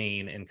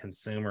marketing and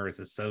consumers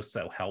is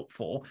so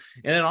helpful.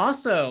 And then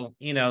also,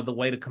 the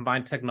way to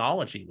combine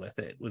technology with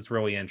it was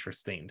really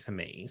interesting to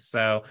me.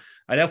 So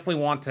I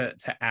definitely want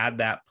to add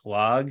that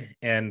plug,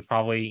 and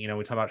probably,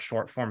 we talk about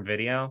short form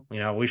video,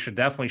 we should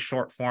definitely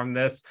short form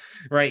this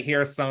right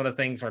here. Some of the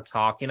things we're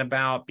talking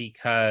about,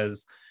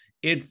 because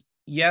it's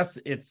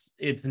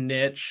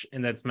niche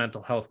and that's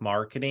mental health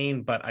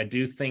marketing, but I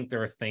do think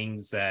there are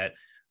things that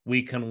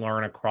we can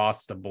learn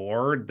across the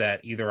board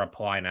that either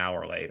apply now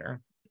or later.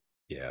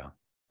 Yeah.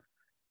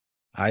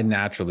 I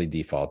naturally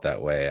default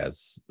that way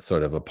as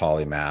sort of a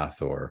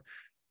polymath or,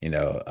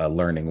 a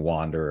learning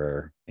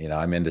wanderer.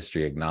 I'm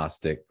industry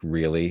agnostic,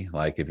 really.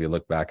 Like if you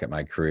look back at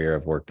my career,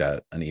 I've worked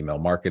at an email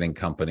marketing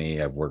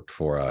company. I've worked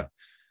for a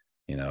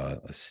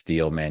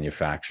steel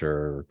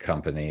manufacturer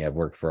company. I've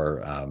worked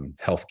for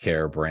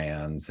healthcare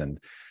brands and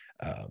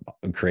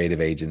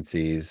creative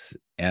agencies.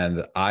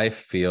 And I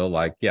feel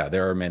like,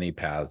 there are many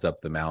paths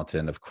up the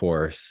mountain, of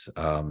course.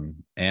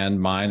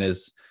 And mine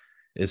is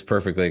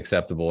perfectly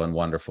acceptable and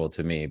wonderful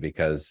to me,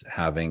 because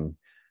having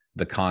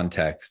the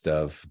context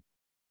of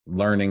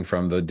learning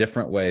from the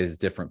different ways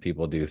different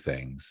people do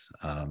things.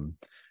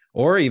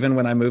 Or even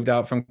when I moved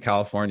out from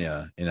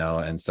California,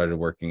 and started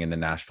working in the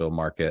Nashville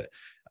market,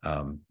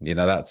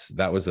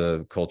 that was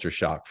a culture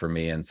shock for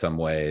me in some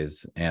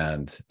ways.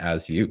 And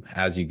as you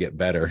get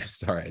better,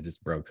 sorry, I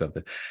just broke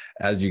something.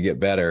 As you get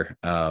better,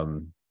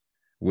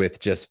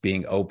 with just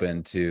being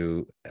open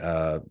to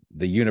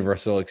the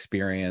universal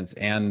experience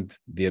and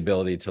the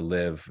ability to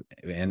live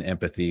in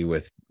empathy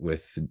with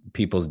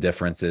people's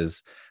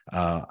differences,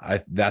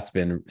 that's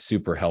been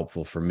super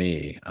helpful for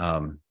me.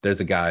 There's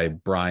a guy,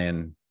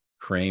 Brian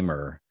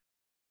Kramer,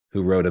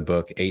 who wrote a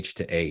book, H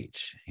to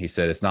H. He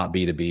said, it's not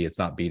B2B, it's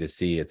not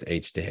B2C, it's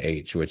H to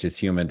H, which is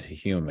human to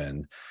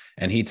human.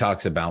 And he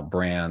talks about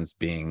brands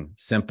being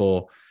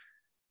simple,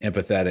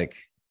 empathetic,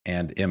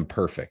 and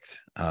imperfect,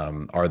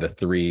 are the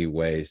three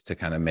ways to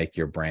kind of make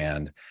your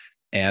brand.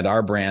 And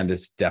our brand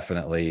is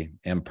definitely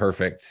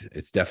imperfect.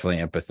 It's definitely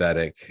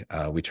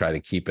empathetic. We try to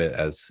keep it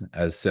as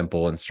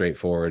simple and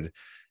straightforward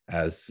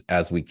as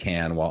we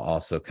can, while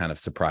also kind of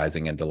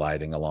surprising and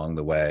delighting along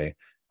the way.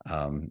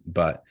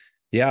 But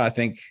yeah, I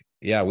think,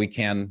 we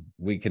can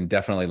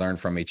definitely learn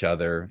from each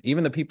other.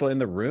 Even the people in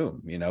the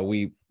room,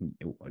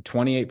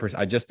 28%,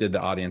 I just did the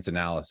audience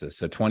analysis.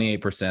 So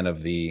 28%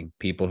 of the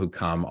people who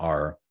come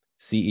are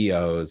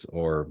CEOs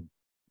or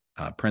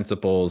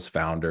principals,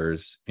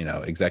 founders,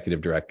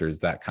 executive directors,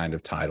 that kind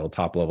of title,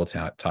 top level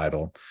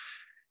title.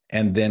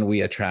 And then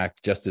we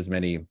attract just as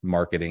many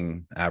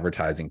marketing,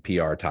 advertising,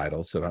 PR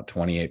titles, so about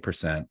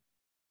 28%.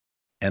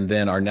 And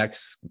then our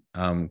next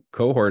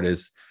cohort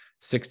is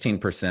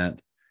 16%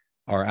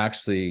 are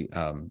actually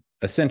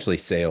essentially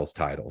sales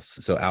titles.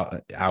 So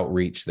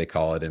outreach, they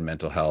call it, in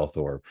mental health,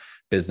 or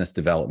business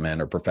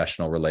development, or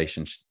professional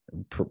relations,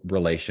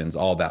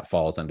 all that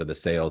falls under the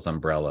sales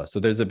umbrella. So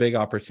there's a big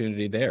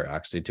opportunity there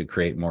actually to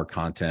create more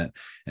content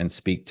and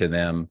speak to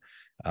them.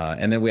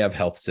 And then we have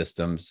health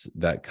systems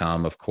that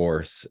come, of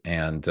course,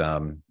 and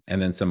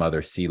then some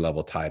other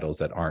C-level titles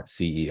that aren't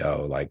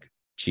CEO, like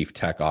chief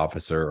tech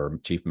officer or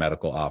chief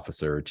medical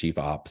officer or chief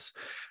ops,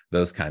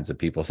 those kinds of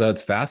people. So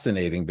it's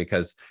fascinating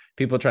because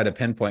people try to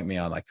pinpoint me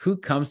on like, who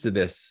comes to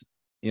this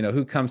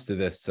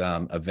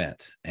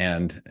event?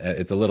 And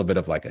it's a little bit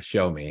of like a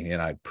show me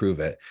and I prove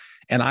it.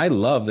 And I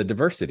love the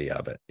diversity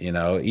of it,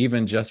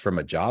 even just from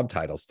a job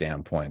title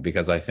standpoint,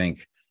 because I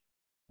think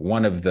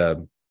one of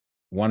the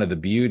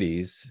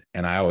beauties,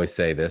 and I always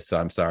say this, so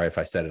I'm sorry if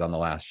I said it on the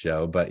last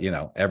show, but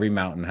every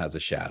mountain has a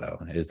shadow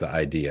is the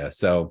idea.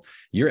 So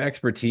your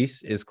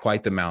expertise is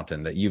quite the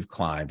mountain that you've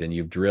climbed, and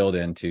you've drilled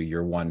into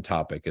your one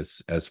topic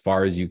as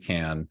far as you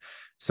can.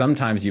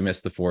 Sometimes you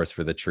miss the forest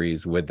for the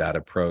trees with that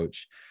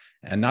approach.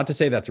 And not to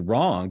say that's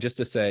wrong, just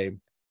to say,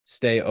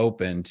 stay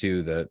open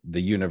to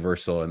the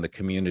universal and the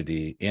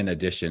community, in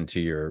addition to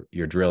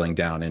your drilling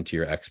down into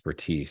your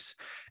expertise.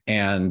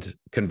 And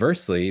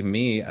conversely,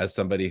 me as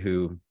somebody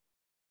who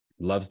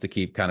loves to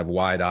keep kind of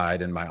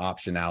wide-eyed in my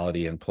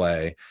optionality and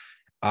play,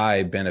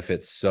 I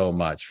benefit so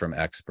much from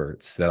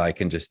experts that I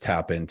can just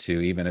tap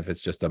into, even if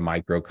it's just a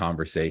micro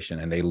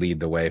conversation, and they lead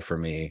the way for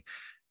me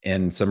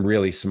in some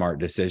really smart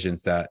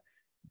decisions that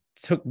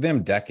took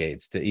them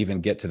decades to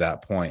even get to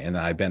that point, and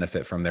I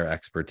benefit from their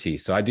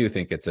expertise. So I do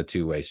think it's a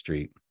two-way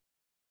street.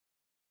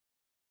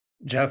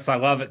 Jess, I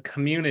love it.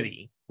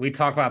 Community. We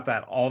talk about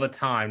that all the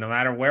time. No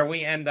matter where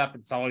we end up,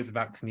 it's always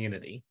about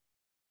community.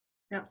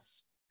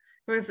 Yes.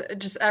 It was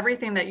just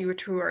everything that you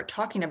two are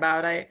talking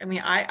about.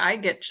 I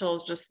get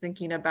chills just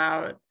thinking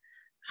about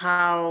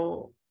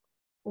how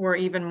we're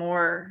even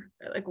more,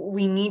 like,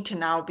 we need to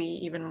now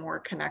be even more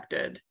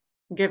connected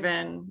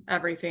given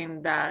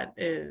everything that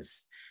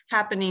is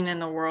happening in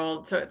the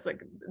world. So it's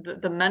like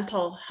the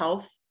mental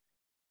health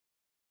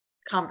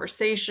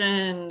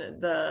conversation,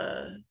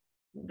 the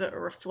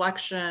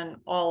reflection,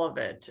 all of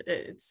it.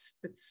 It's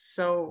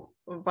so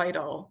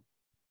vital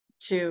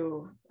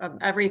to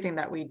everything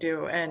that we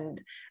do.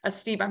 And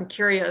Steve, I'm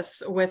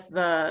curious, with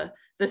the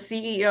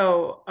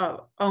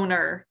CEO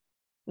owner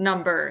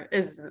number,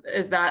 is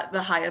that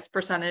the highest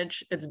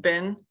percentage it's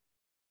been?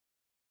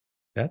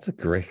 That's a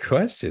great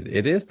question.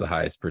 It is the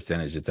highest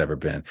percentage it's ever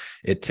been.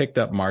 It ticked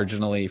up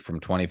marginally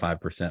from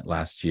 25%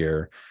 last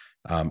year.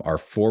 Our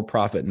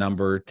for-profit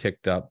number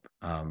ticked up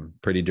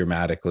pretty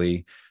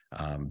dramatically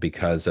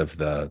because of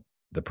the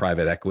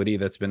private equity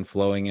that's been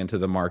flowing into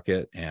the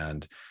market,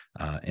 and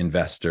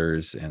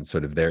investors, and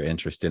sort of their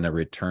interest in a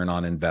return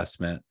on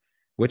investment,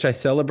 which I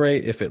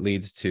celebrate if it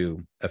leads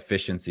to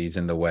efficiencies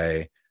in the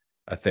way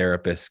a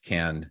therapist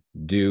can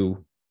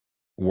do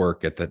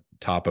work at the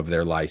top of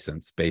their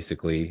license,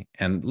 basically,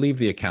 and leave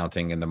the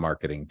accounting and the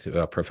marketing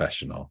to a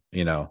professional.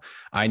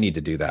 I need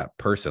to do that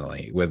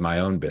personally with my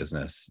own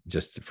business,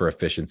 just for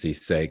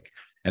efficiency's sake.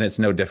 And it's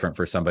no different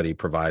for somebody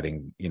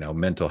providing,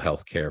 mental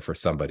health care for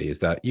somebody, is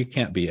that you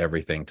can't be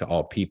everything to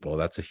all people.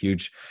 That's a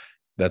huge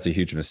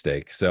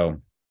mistake.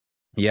 So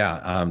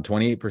yeah,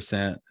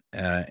 28%.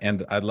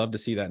 And I'd love to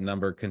see that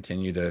number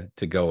continue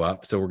to go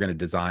up. So we're going to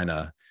design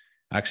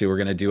we're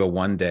going to do a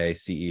one-day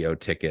CEO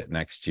ticket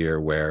next year,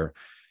 where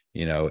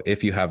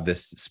if you have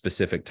this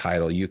specific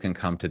title, you can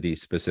come to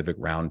these specific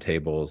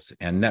roundtables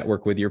and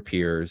network with your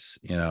peers.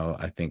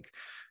 I think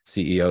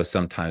CEOs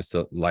sometimes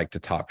like to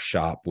talk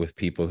shop with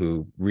people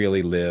who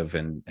really live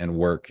and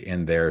work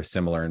in their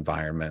similar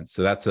environments.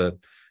 So that's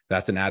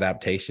an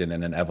adaptation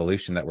and an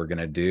evolution that we're going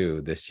to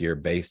do this year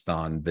based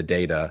on the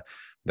data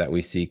that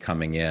we see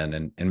coming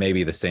in, and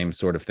maybe the same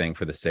sort of thing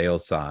for the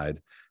sales side.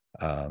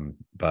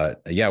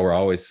 But yeah, we're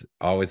always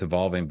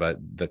evolving, but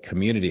the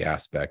community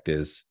aspect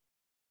is,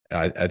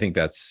 I think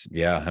that's,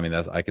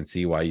 I can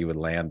see why you would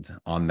land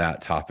on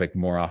that topic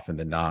more often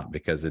than not,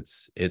 because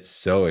it's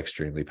so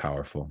extremely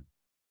powerful.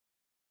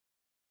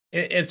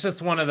 It's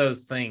just one of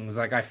those things.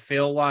 Like, I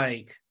feel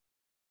like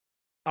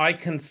I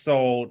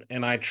consult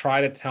and I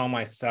try to tell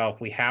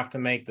myself, we have to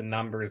make the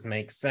numbers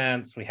make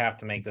sense. We have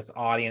to make this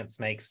audience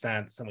make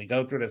sense. And we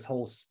go through this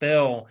whole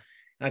spill,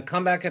 and I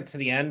come back to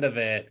the end of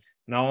it,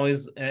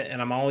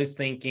 and I'm always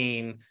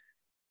thinking,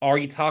 are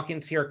you talking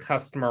to your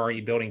customer? Or are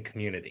you building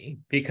community?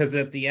 Because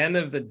at the end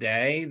of the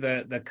day,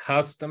 the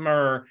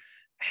customer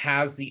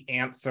has the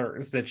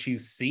answers that you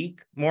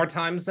seek more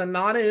times than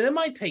not. And it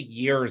might take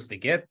years to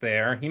get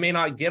there. You may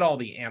not get all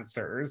the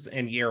answers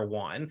in year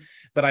one,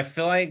 but I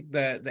feel like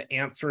the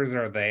answers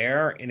are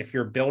there. And if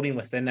you're building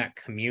within that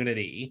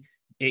community,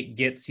 it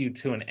gets you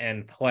to an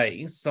end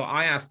place. So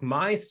I ask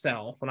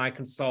myself when I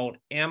consult,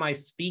 am I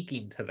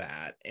speaking to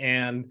that?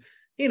 And,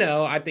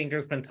 I think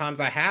there's been times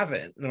I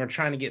haven't, and we're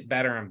trying to get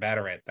better and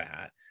better at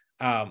that.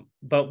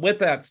 But with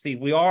that, Steve,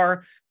 we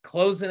are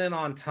closing in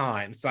on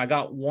time. So I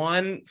got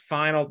one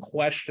final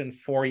question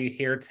for you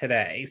here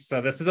today.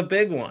 So this is a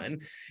big one.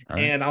 Right.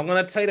 And I'm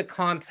going to tell you the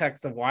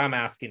context of why I'm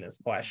asking this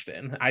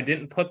question. I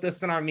didn't put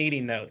this in our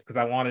meeting notes because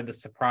I wanted to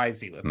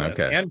surprise you with this,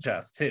 and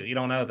Jess too. You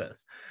don't know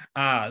this.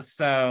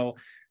 So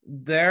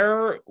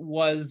there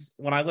was,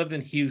 when I lived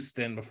in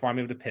Houston before I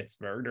moved to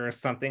Pittsburgh, there was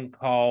something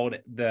called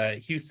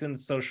the Houston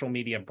Social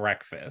Media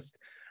Breakfast.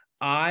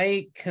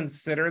 I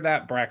consider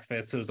that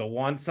breakfast, it was a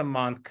once a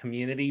month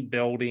community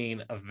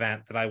building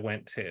event that I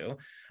went to.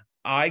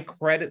 I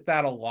credit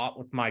that a lot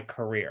with my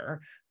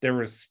career. There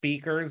were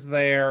speakers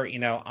there.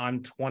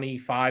 I'm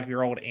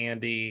 25-year-old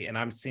Andy, and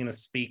I'm seeing a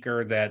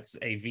speaker that's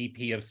a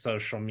VP of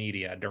social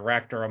media,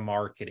 director of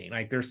marketing.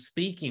 Like, they're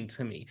speaking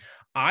to me.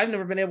 I've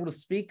never been able to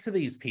speak to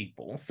these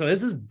people. So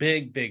this is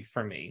big, big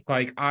for me.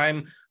 Like,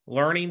 I'm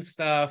learning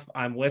stuff.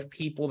 I'm with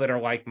people that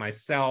are like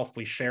myself.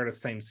 We share the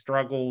same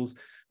struggles.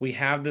 We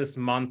have this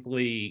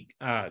monthly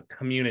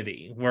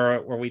community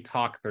where we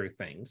talk through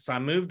things. So I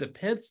moved to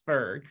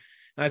Pittsburgh,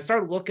 and I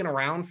started looking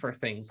around for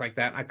things like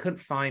that. And I couldn't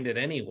find it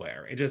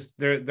anywhere. It just,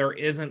 there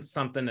isn't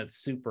something that's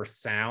super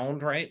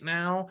sound right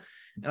now.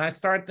 And I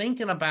started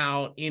thinking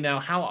about,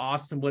 how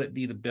awesome would it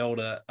be to build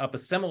up a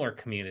similar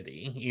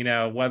community,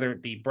 whether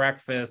it be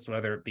breakfast,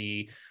 whether it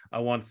be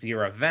a once a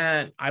year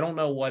event. I don't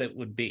know what it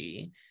would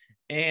be.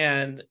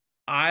 And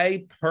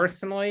I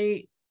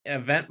personally,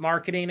 event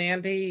marketing,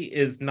 Andy,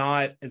 is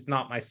not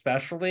my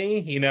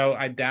specialty.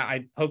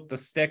 I poke the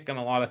stick in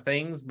a lot of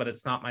things, but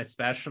it's not my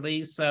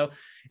specialty. So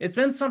it's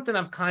been something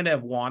I've kind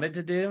of wanted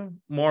to do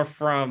more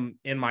from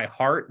in my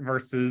heart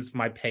versus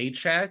my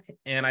paycheck.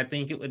 And I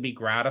think it would be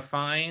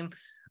gratifying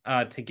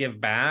to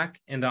give back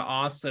and to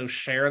also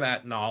share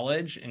that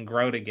knowledge and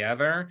grow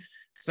together.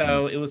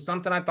 So it was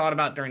something I thought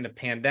about during the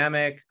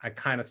pandemic. I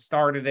kind of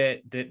started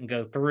it, didn't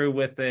go through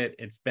with it.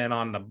 It's been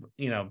on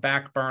the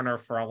back burner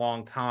for a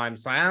long time.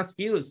 So I ask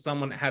you, as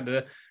someone that had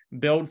to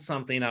build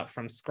something up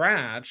from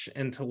scratch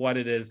into what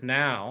it is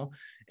now,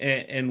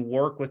 and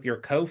work with your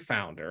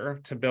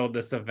co-founder to build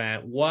this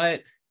event,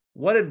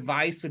 what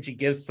advice would you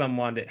give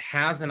someone that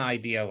has an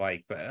idea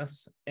like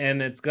this,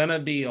 and it's going to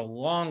be a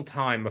long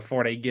time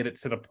before they get it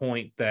to the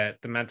point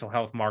that the mental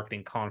health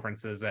marketing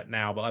conference is at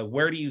now? But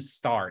where do you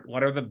start?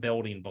 What are the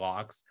building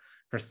blocks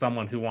for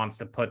someone who wants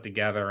to put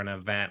together an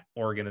event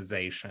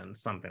organization,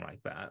 something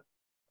like that?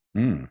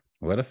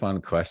 What a fun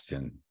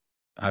question.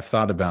 I've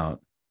thought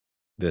about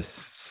this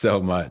so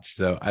much.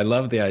 So I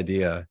love the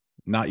idea,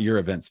 not your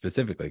event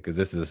specifically, because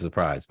this is a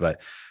surprise, but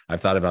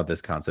I've thought about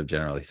this concept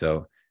generally.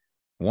 So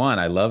one,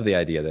 I love the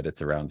idea that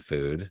it's around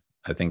food.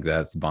 I think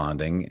that's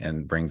bonding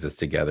and brings us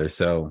together.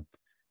 So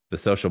the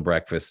Social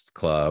Breakfast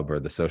Club, or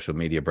the Social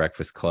Media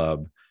Breakfast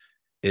Club,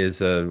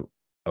 is a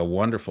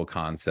wonderful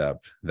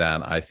concept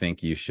that I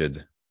think you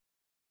should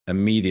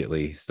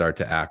immediately start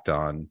to act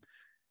on,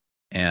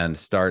 and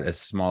start as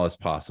small as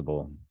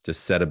possible.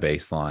 Just set a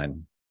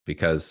baseline,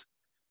 because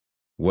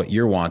what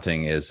you're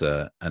wanting is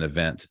an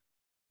event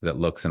that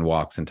looks and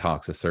walks and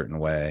talks a certain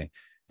way,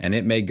 and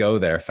it may go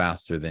there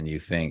faster than you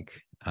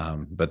think.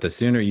 But the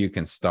sooner you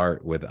can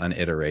start with an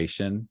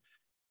iteration,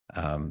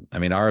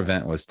 our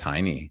event was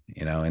tiny,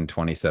 in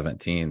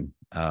 2017,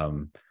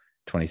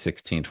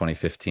 2016,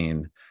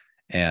 2015,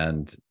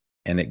 and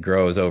it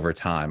grows over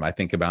time. I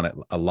think about it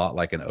a lot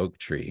like an oak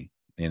tree,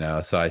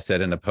 So I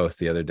said in a post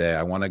the other day,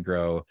 I want to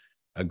grow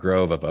a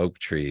grove of oak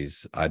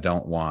trees. I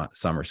don't want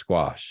summer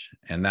squash.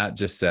 And that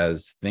just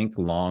says, think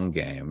long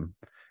game,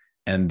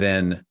 and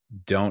then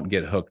don't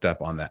get hooked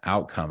up on the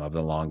outcome of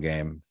the long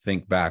game.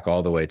 Think back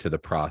all the way to the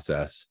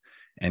process,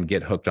 and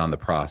get hooked on the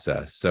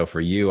process. So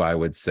for you, I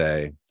would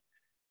say,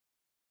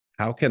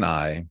 how can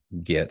I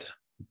get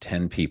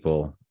 10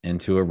 people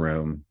into a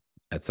room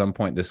at some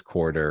point this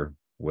quarter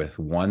with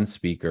one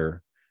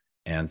speaker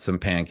and some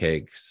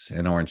pancakes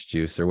and orange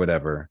juice or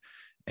whatever,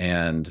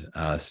 and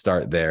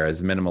start there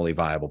as minimally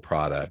viable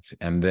product,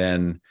 and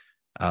then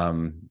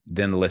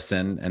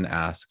listen and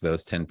ask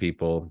those 10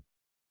 people,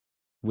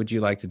 would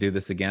you like to do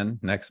this again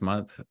next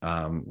month?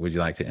 Would you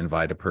like to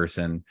invite a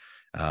person?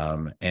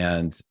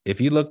 And if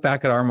you look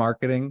back at our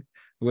marketing,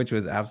 which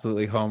was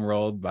absolutely home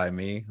rolled by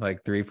me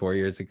like 3-4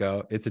 years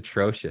ago, it's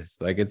atrocious.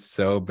 Like, it's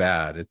so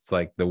bad. It's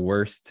like the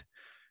worst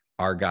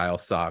Argyle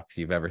socks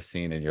you've ever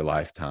seen in your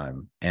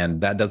lifetime.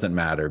 And that doesn't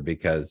matter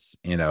because,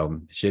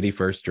 shitty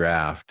first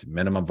draft,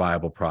 minimum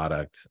viable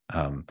product,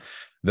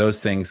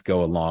 those things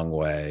go a long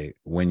way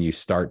when you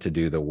start to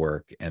do the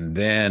work, and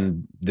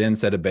then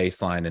set a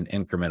baseline and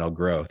incremental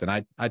growth.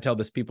 And I tell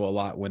this people a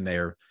lot when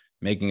they're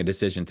making a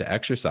decision to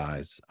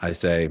exercise. I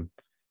say,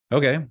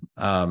 okay,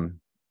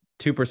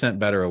 2%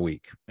 better a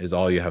week is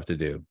all you have to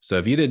do. So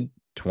if you did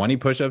 20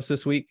 push-ups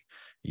this week,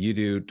 you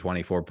do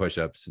 24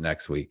 push-ups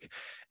next week.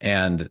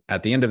 And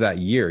at the end of that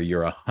year,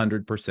 you're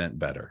 100%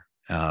 better.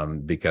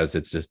 Because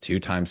it's just 2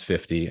 times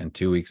 50 and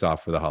 2 weeks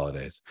off for the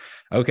holidays.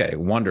 Okay,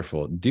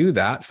 wonderful. Do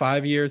that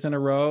 5 years in a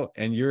row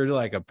and you're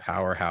like a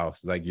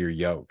powerhouse, like you're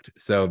yoked.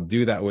 So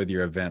do that with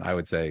your event. I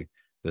would say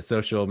the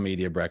Social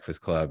Media Breakfast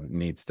Club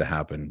needs to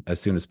happen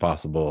as soon as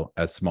possible,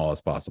 as small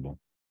as possible.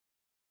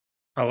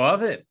 I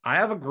love it. I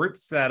have a group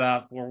set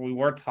up where we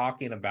were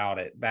talking about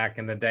it back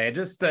in the day.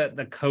 Just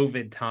the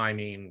COVID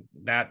timing,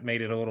 that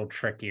made it a little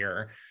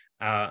trickier.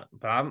 But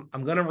I'm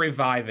going to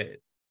revive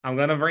it. I'm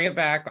going to bring it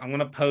back. I'm going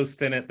to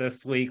post in it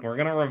this week. We're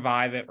going to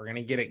revive it. We're going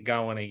to get it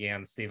going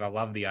again, Steve. I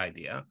love the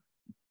idea.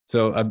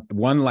 So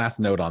one last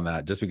note on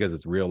that, just because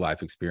it's real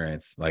life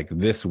experience. Like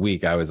this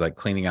week, I was like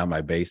cleaning out my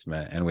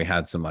basement and we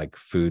had some like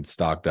food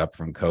stocked up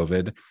from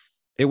COVID.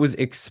 It was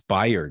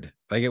expired.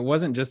 Like, it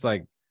wasn't just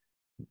like,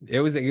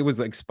 it was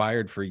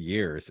expired for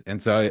years.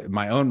 And so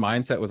my own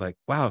mindset was like,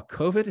 wow,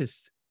 COVID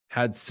has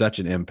had such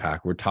an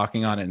impact. We're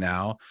talking on it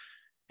now.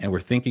 And we're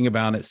thinking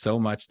about it so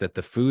much that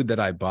the food that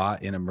I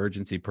bought in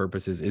emergency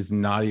purposes is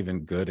not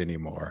even good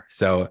anymore.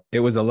 So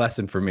it was a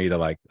lesson for me to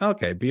like,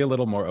 okay, be a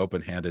little more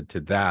open-handed to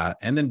that,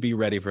 and then be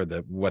ready for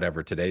the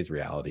whatever today's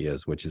reality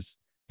is, which is,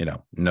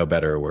 no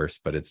better or worse,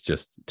 but it's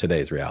just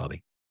today's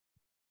reality.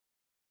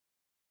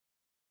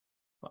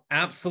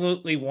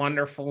 Absolutely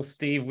wonderful,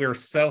 Steve. We're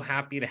so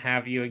happy to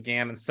have you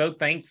again and so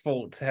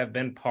thankful to have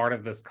been part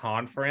of this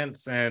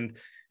conference. And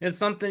it's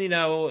something,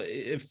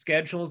 if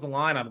schedules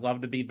align, I'd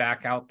love to be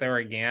back out there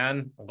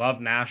again.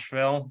 Love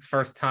Nashville,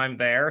 first time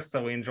there,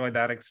 so we enjoyed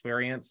that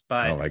experience.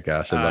 But oh my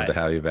gosh, I'd love to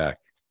have you back.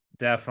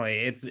 Definitely.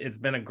 It's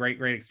been a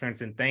great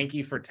experience. And thank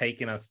you for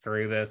taking us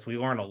through this. We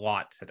learned a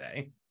lot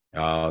today.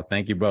 Oh,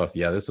 thank you both.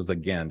 Yeah, this was,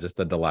 again, just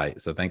a delight.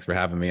 So thanks for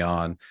having me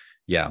on.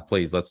 Yeah,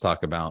 please, let's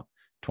talk about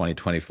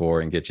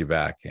 2024 and get you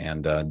back.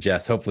 And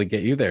Jess, hopefully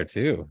get you there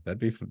too.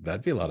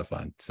 That'd be a lot of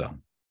fun. So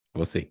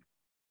we'll see.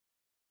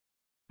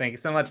 Thank you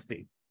so much,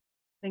 Steve.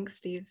 Thanks,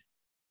 Steve.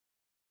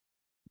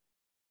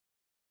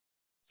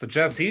 So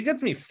Jess, he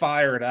gets me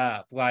fired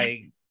up.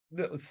 Like,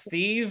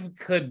 Steve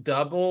could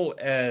double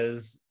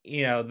as,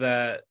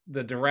 the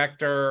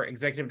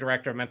executive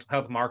director of mental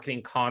health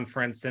marketing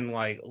conference and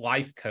like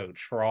life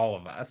coach for all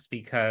of us,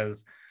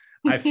 because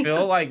I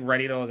feel like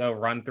ready to go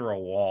run through a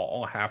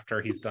wall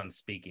after he's done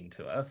speaking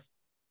to us.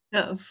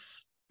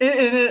 Yes.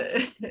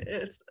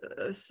 It's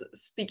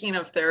speaking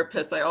of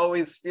therapists, I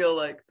always feel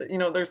like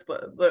there's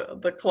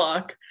the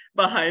clock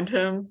behind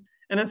him,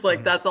 and it's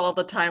like that's all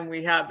the time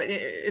we have. But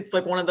it's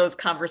like one of those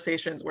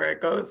conversations where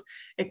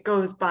it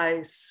goes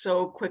by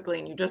so quickly,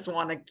 and you just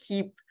want to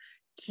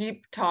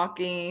keep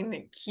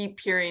talking, keep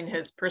hearing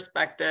his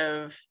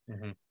perspective.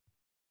 Mm-hmm.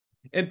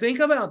 And think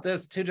about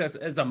this too, just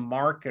as a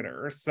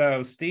marketer.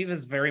 So Steve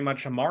is very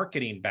much a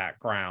marketing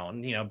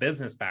background,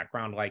 business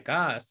background like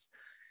us.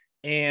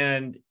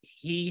 And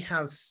he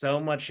has so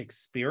much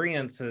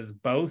experiences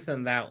both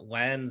in that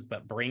lens,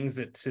 but brings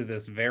it to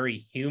this very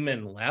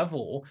human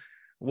level,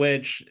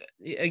 which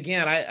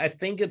again, I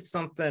think it's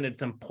something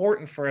it's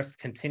important for us to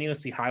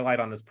continuously highlight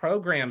on this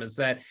program, is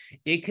that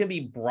it can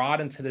be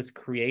brought into this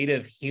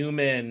creative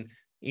human,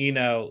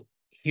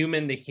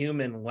 human to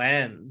human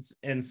lens.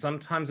 And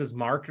sometimes as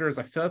marketers,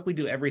 I feel like we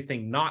do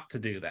everything not to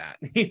do that.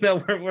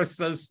 We're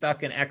so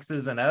stuck in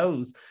X's and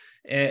O's.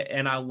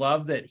 And I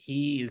love that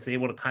he is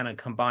able to kind of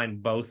combine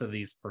both of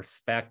these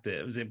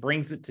perspectives. It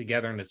brings it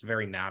together in this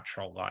very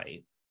natural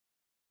light.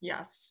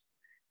 Yes.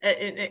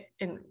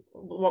 And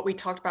what we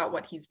talked about,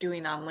 what he's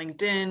doing on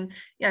LinkedIn,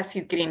 yes,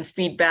 he's getting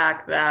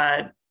feedback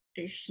that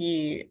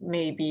he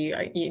may be,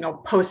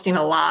 posting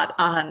a lot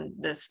on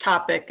this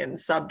topic and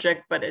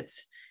subject, but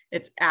it's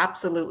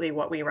absolutely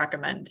what we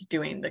recommend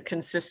doing. The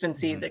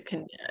consistency,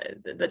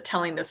 the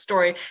telling the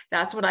story.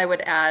 That's what I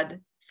would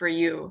add for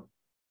you.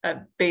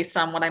 Based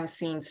on what I'm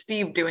seeing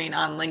Steve doing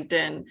on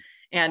LinkedIn,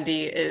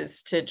 Andy,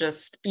 is to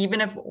just,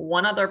 even if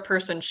one other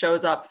person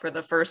shows up for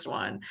the first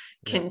one,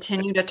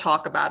 continue to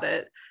talk about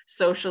it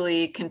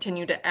socially,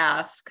 continue to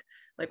ask,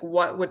 like,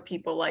 what would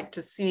people like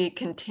to see,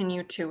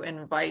 continue to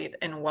invite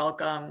and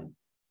welcome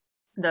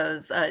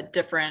those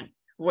different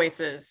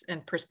voices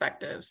and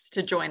perspectives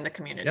to join the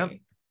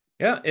community.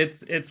 Yeah,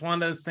 it's one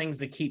of those things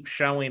that keep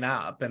showing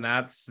up, and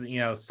that's,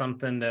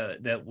 something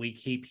that we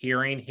keep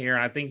hearing here.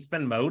 I think it's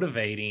been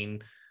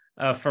motivating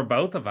for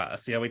both of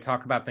us. We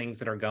talk about things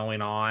that are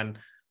going on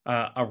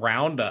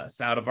around us,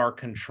 out of our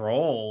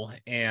control,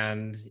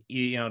 and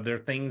there are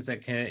things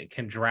that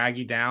can drag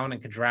you down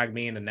and can drag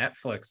me into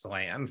Netflix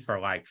land for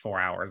like 4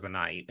 hours a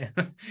night.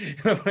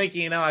 Like,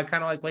 I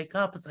kind of like wake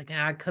up, it's like,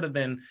 I could have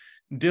been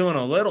doing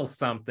a little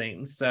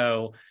something.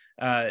 So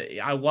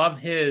I love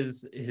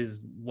his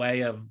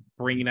way of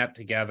bringing that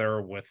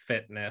together with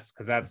fitness,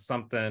 because that's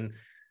something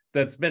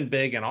that's been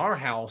big in our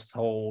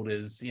household,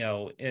 is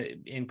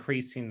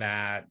increasing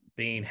that,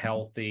 being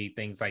healthy,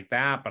 things like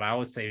that. But I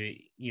always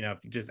say,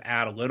 if you just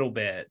add a little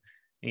bit,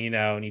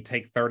 and you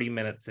take 30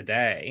 minutes a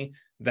day,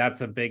 that's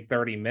a big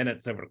 30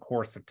 minutes over the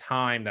course of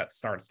time that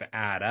starts to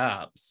add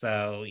up.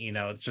 So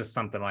it's just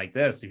something like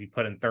this. If you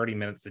put in 30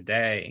 minutes a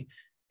day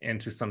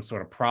into some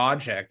sort of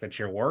project that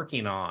you're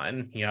working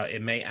on,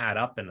 it may add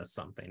up into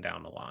something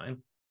down the line.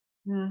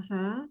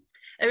 Mm-hmm.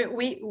 I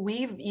mean,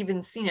 we've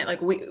even seen it.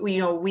 Like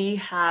we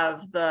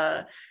have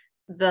the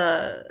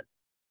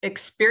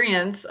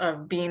experience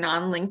of being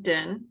on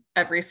LinkedIn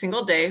every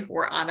single day.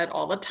 We're on it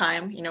all the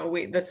time.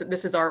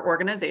 This is our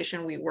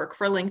organization. We work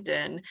for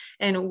LinkedIn,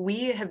 and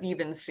we have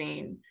even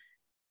seen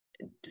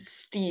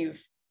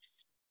Steve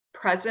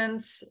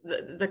presence,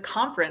 the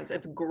conference,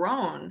 it's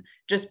grown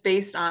just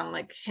based on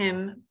like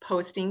him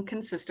posting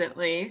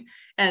consistently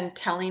and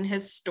telling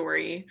his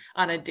story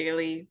on a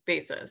daily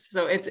basis.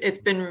 So it's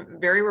been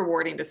very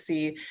rewarding to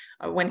see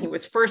when he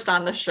was first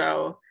on the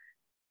show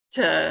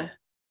to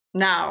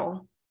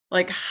now,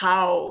 like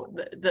how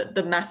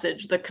the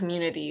message, the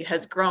community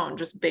has grown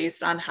just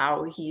based on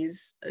how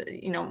he's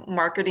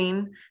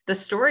marketing the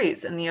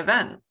stories in the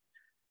event.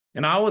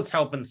 And I was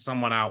helping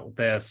someone out with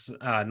this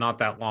not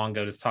that long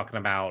ago, just talking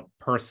about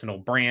personal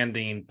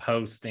branding,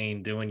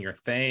 posting, doing your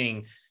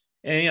thing.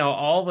 And,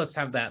 all of us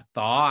have that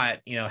thought,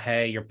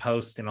 hey, you're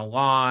posting a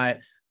lot.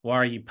 Why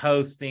are you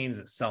posting? Is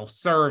it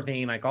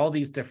self-serving? Like all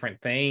these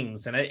different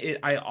things. And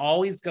I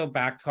always go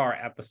back to our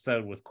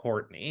episode with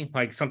Courtney.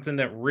 Like something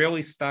that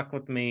really stuck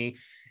with me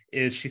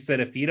is she said,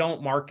 if you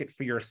don't market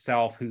for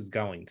yourself, who's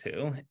going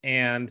to?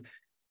 And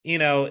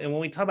and when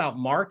we talk about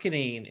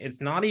marketing,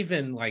 it's not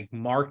even like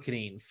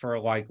marketing for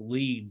like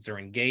leads or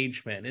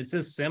engagement. It's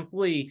just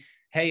simply,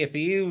 hey, if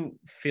you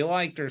feel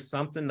like there's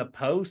something to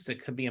post,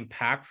 it could be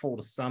impactful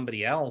to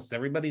somebody else.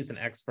 Everybody's an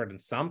expert in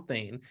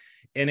something,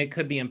 and it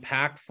could be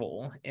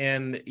impactful.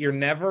 And you're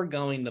never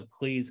going to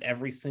please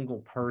every single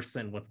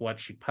person with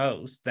what you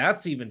post.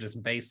 That's even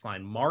just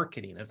baseline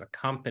marketing as a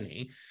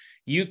company.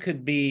 You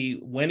could be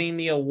winning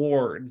the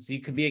awards. You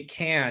could be at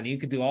Cannes. You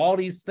could do all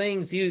these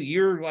things.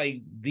 You're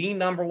like the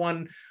number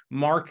one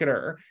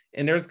marketer,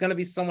 and there's going to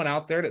be someone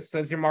out there that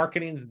says your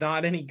marketing is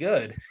not any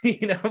good.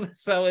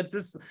 So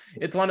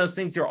it's one of those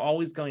things. You're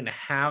always going to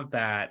have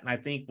that. And I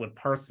think with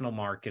personal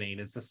marketing,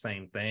 it's the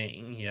same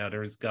thing.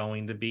 There's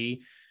going to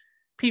be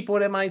people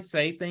that might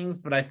say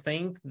things, but I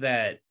think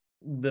that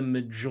the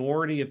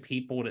majority of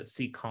people that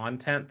see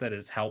content that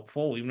is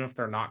helpful, even if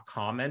they're not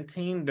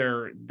commenting,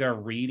 they're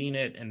reading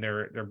it and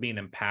they're being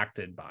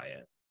impacted by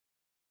it.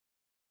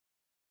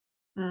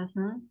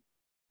 Mm-hmm.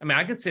 I mean,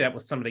 I could see that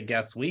with some of the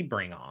guests we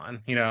bring on.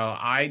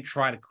 I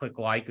try to click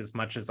like as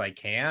much as I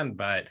can,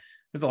 but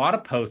there's a lot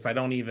of posts I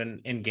don't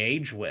even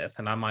engage with,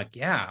 and I'm like,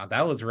 yeah,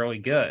 that was really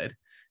good,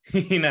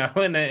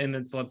 and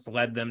it's what's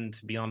led them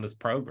to be on this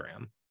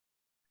program.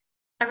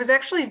 I was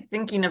actually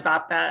thinking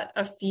about that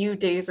a few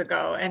days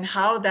ago, and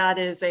how that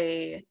is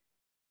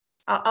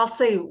I'll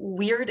say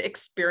weird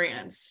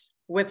experience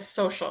with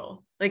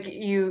social. Like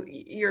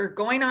you're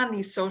going on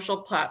these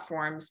social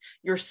platforms,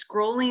 you're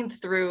scrolling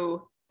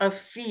through a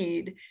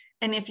feed.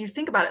 And if you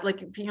think about it,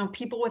 like,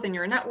 people within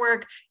your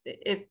network,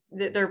 if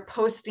they're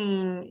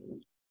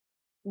posting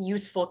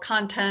useful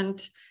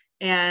content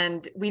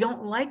and we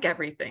don't like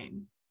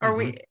everything,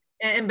 or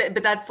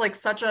but that's like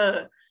such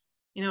a,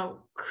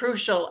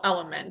 crucial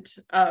element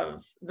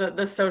of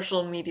the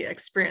social media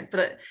experience.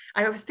 But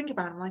I was thinking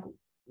about it, I'm like,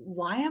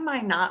 why am I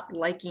not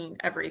liking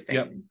everything?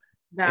 Yep.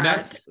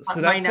 That's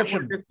my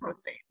network is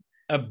posting?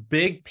 A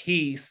big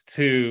piece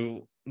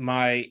to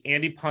my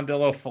Andy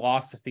Pondillo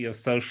philosophy of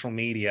social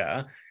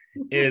media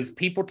is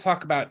people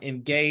talk about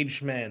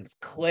engagements,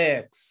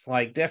 clicks,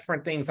 like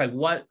different things, like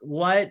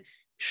what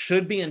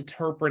should be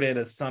interpreted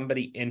as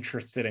somebody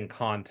interested in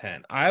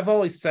content. I've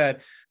always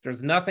said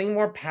there's nothing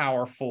more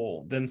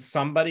powerful than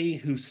somebody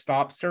who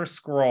stops their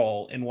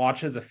scroll and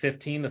watches a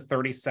 15 to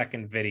 30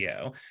 second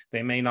video.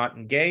 They may not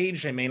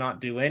engage, they may not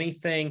do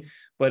anything,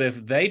 but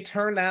if they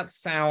turn that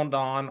sound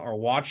on or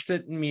watched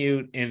it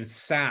mute and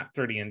sat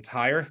through the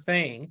entire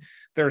thing,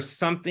 there's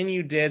something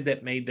you did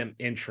that made them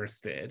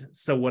interested.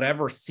 So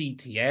whatever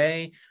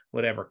CTA,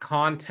 whatever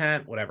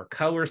content, whatever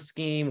color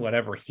scheme,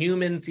 whatever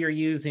humans you're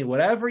using,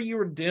 whatever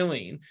you're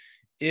doing,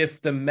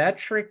 if the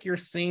metric you're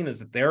seeing is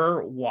that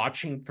they're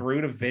watching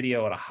through the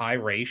video at a high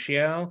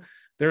ratio,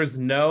 there's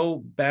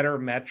no better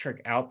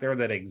metric out there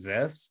that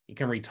exists. You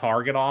can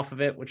retarget off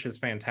of it, which is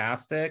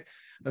fantastic.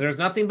 But there's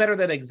nothing better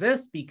that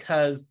exists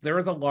because there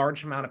is a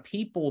large amount of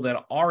people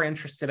that are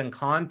interested in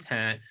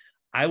content,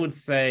 I would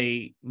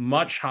say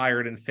much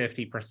higher than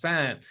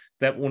 50%,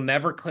 that will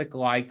never click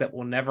like, that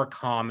will never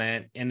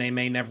comment, and they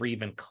may never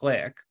even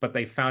click, but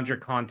they found your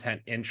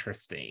content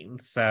interesting.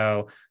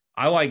 So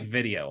I like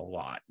video a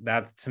lot.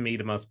 That's, to me,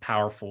 the most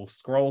powerful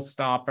scroll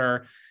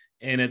stopper.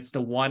 And it's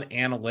the one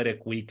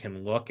analytic we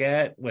can look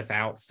at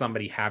without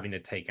somebody having to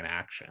take an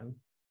action.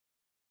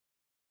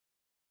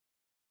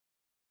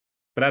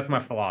 But that's my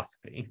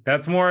philosophy.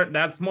 That's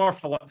more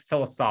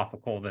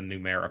philosophical than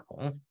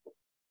numerical.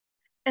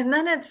 And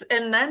then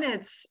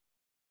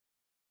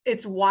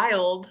it's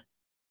wild,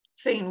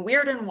 saying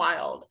weird and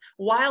wild.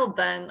 Wild,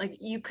 then, like,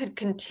 you could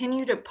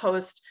continue to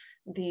post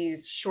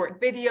these short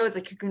videos,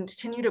 like you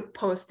continue to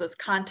post this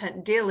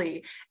content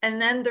daily,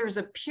 and then there's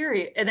a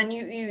period, and then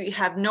you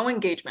have no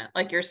engagement,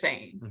 like you're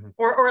saying,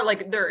 or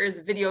like there is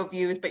video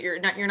views, but you're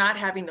not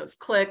having those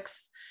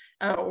clicks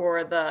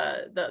or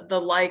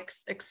the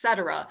likes,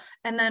 etc.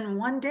 And then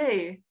one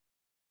day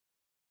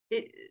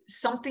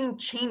something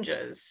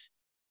changes,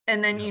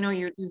 and then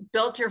you've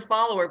built your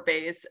follower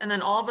base, and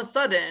then all of a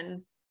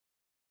sudden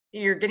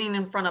you're getting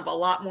in front of a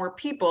lot more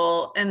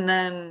people, and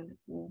then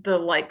the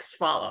likes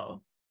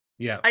follow.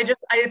 Yeah. I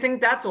think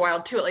that's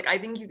wild too. Like, I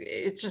think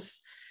it's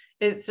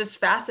just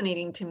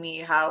fascinating to me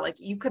how, like,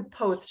 you could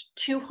post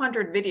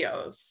 200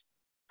 videos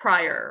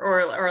prior,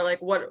 or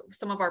like what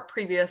some of our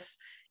previous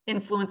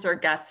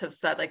influencer guests have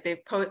said, like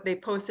they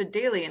posted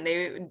daily and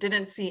they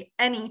didn't see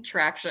any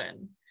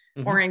traction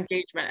or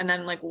engagement. And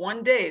then, like,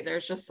 one day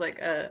there's just like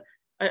a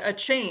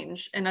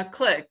change and a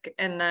click,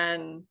 and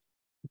then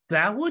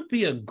that would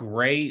be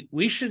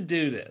we should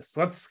do this.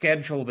 Let's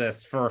schedule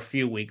this for a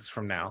few weeks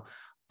from now.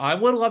 I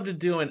would love to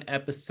do an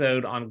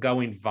episode on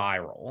going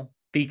viral,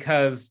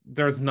 because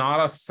there's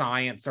not a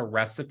science or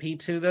recipe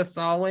to this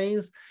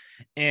always.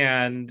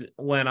 And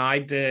when I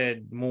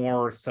did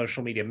more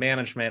social media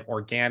management,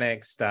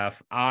 organic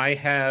stuff, I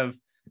have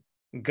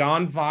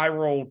gone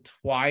viral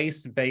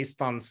twice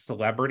based on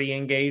celebrity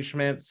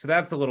engagement. So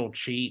that's a little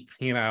cheap,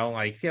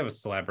 like if you have a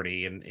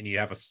celebrity and you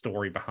have a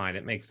story behind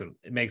it,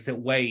 it makes it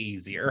way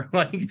easier.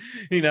 Like,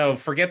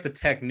 forget the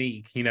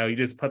technique, you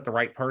just put the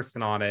right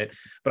person on it.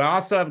 But I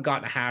also have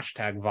gotten a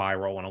hashtag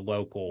viral in a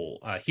local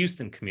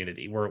Houston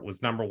community where it was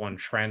 #1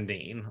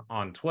 trending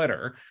on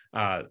Twitter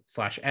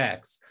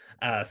 /X.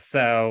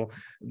 So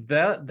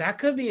that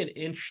could be an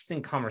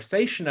interesting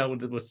conversation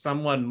with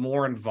someone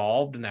more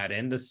involved in that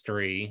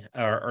industry,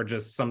 or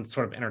just some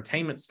sort of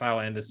entertainment style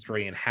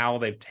industry, and how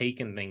they've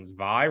taken things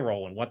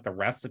viral and what the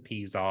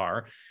recipes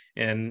are,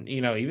 and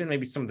even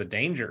maybe some of the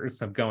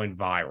dangers of going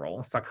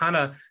viral. So I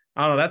don't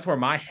know, that's where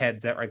my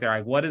head's at right there.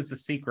 Like, what is the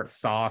secret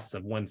sauce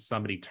of when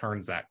somebody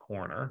turns that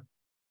corner?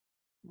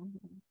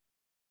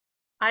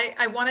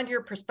 I wanted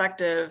your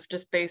perspective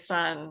just based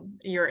on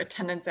your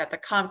attendance at the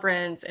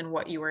conference and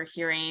what you were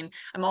hearing.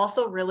 I'm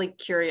also really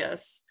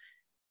curious,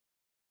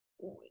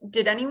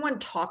 did anyone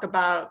talk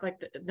about, like,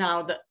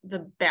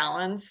 the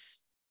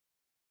balance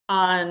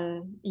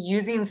on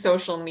using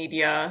social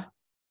media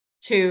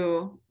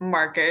to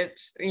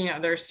market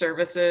their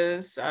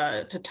services,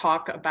 to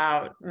talk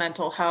about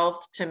mental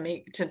health, to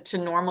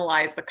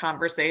normalize the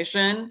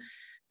conversation,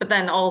 but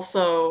then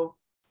also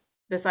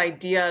this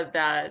idea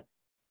that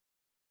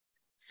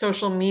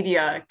social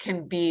media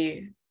can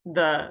be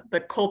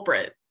the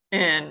culprit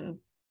in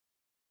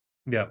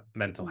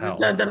mental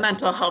health, the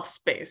mental health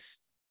space?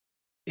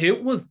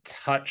 It was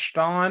touched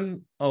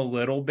on a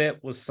little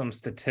bit with some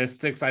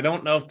statistics. I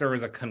don't know if there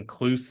was a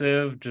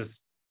conclusive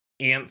just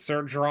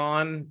answer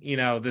drawn,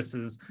 this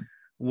is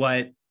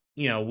what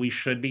we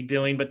should be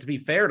doing. But to be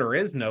fair, there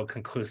is no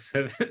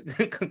conclusive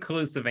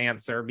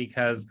answer,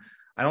 because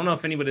I don't know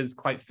if anybody has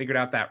quite figured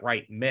out that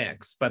right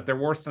mix. But there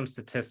were some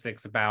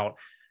statistics about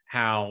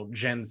how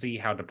Gen Z,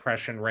 how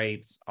depression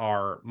rates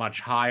are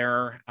much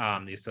higher,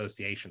 the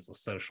associations with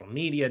social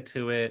media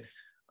to it,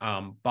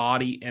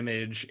 body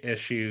image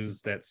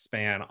issues that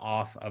span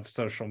off of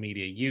social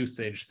media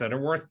usage. So there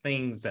were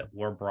things that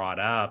were brought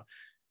up.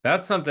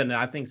 That's something that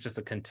I think is just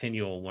a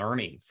continual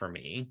learning for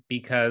me,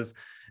 because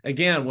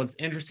again, what's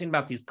interesting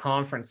about these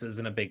conferences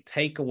and a big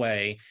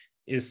takeaway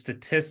is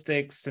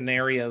statistics,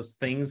 scenarios,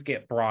 things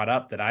get brought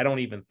up that I don't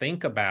even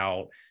think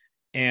about.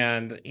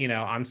 And,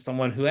 I'm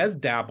someone who has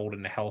dabbled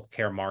in the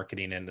healthcare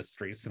marketing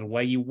industry. So the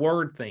way you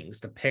word things,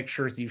 the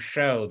pictures you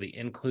show, the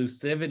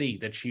inclusivity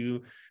that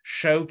you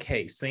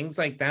showcase, things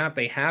like that,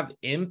 they have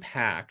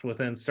impact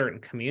within certain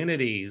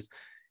communities.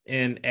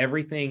 And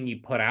everything you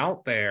put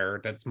out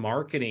there that's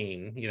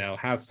marketing,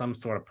 has some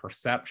sort of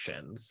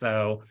perception.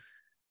 So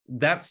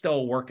that's still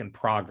a work in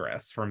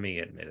progress for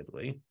me,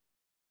 admittedly.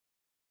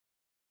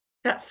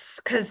 Yes,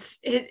 because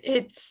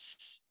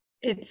it's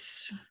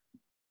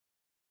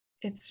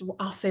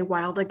I'll say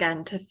wild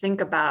again to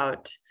think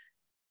about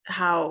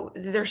how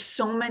there's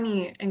so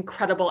many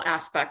incredible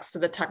aspects to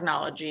the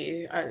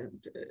technology,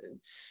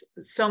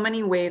 so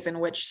many ways in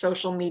which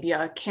social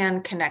media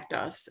can connect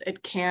us.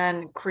 It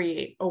can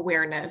create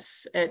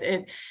awareness.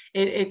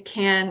 It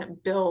can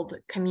build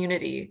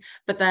community,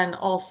 but then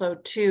also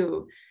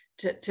to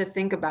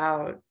think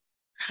about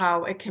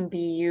how it can be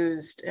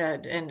used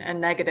in a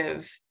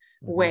negative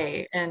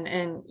way and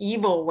an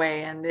evil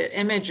way, and the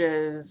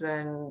images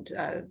and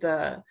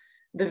the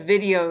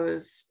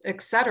videos,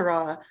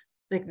 etc.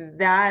 Like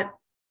that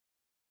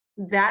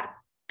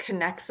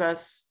connects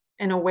us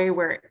in a way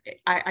where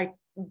I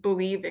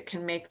believe it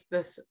can make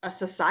this a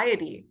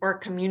society or a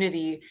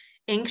community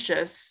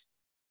anxious,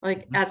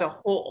 like as a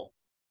whole.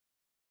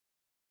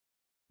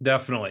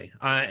 Definitely.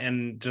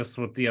 And just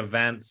with the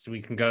events,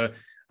 we can go,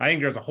 I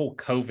think there's a whole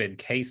COVID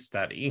case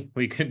study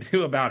we could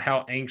do about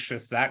how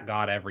anxious that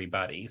got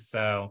everybody.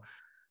 So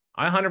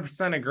I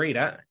 100% agree.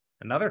 That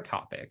another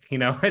topic,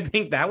 I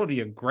think that would be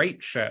a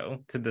great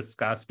show to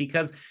discuss,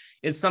 because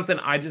it's something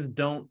I just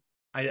don't,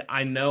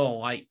 I know a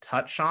light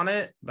touch on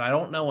it, but I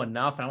don't know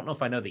enough. I don't know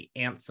if I know the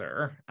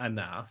answer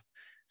enough.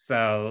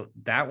 So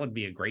that would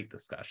be a great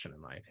discussion,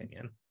 in my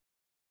opinion.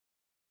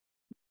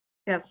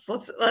 Yes,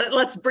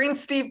 let's bring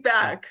Steve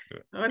back.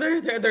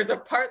 There's a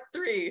part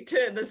 3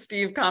 to the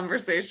Steve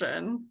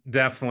conversation.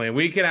 Definitely.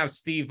 We could have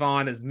Steve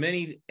on as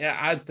many,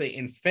 I'd say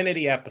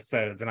infinity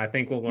episodes, and I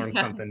think we'll learn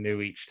something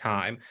new each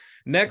time.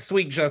 Next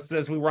week, just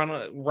as we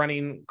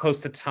running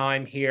close to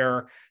time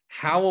here,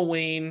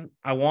 Halloween,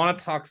 I want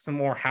to talk some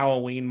more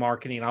Halloween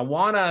marketing.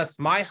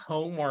 My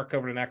homework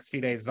over the next few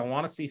days is I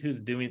want to see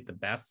who's doing it the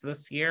best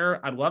this year.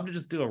 I'd love to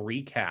just do a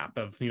recap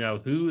of,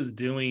 who is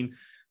doing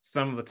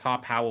some of the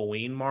top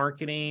Halloween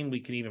marketing. We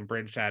can even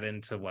bridge that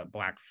into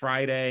Black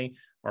Friday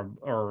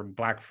or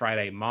Black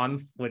Friday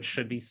month, which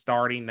should be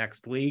starting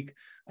next week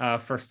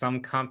for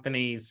some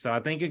companies. So I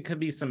think it could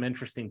be some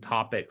interesting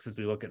topics as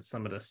we look at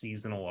some of the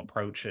seasonal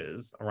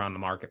approaches around the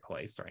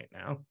marketplace right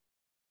now.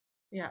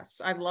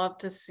 Yes, I'd love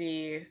to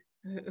see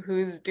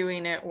who's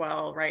doing it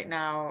well right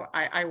now.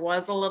 I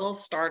was a little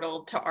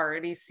startled to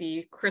already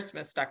see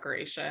Christmas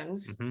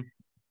decorations.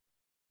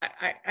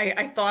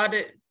 I thought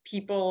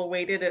people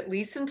waited at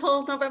least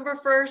until November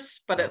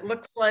 1st, but it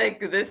looks like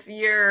this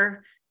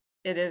year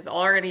it is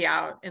already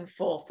out in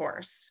full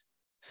force.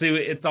 See,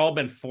 it's all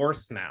been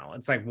forced now.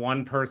 It's like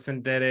one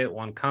person did it,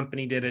 one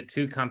company did it,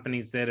 2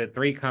 companies did it,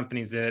 3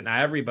 companies did it. Now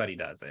everybody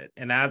does it.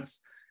 And that's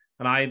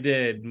when I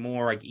did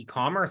more like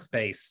e-commerce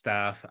based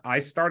stuff. I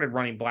started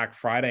running Black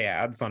Friday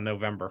ads on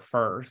November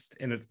 1st,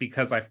 and it's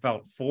because I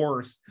felt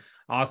forced.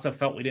 I also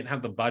felt we didn't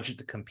have the budget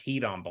to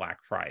compete on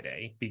Black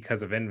Friday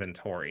because of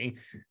inventory.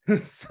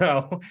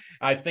 So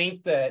I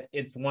think that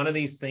it's one of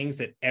these things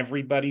that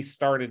everybody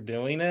started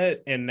doing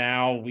it, and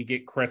now we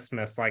get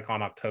Christmas like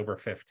on October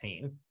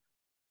 15th.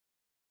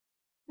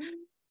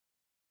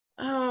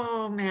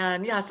 Oh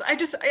man, yes. I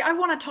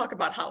want to talk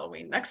about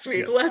Halloween next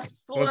week.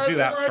 Yes. Let's do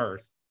that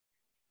first.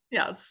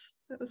 Yes,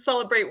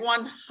 celebrate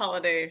one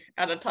holiday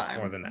at a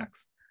time. Or the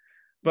next.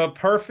 But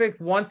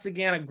perfect. Once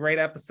again, a great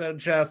episode,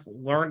 Jess.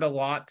 Learned a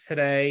lot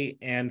today.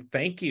 And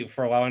thank you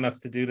for allowing us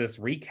to do this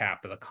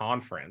recap of the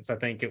conference. I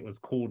think it was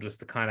cool just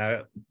to kind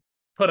of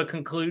put a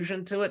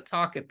conclusion to it,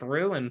 talk it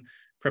through, and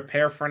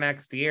prepare for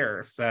next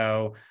year.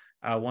 So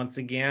once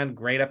again,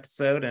 great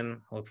episode,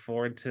 and look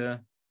forward to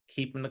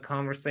keeping the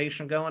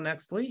conversation going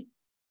next week.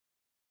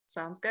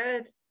 Sounds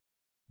good.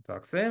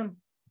 Talk soon.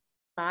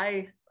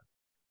 Bye.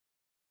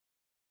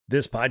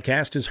 This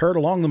podcast is heard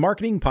along the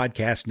Marketing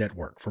Podcast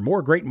Network. For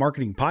more great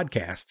marketing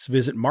podcasts,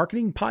 visit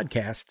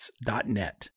marketingpodcasts.net.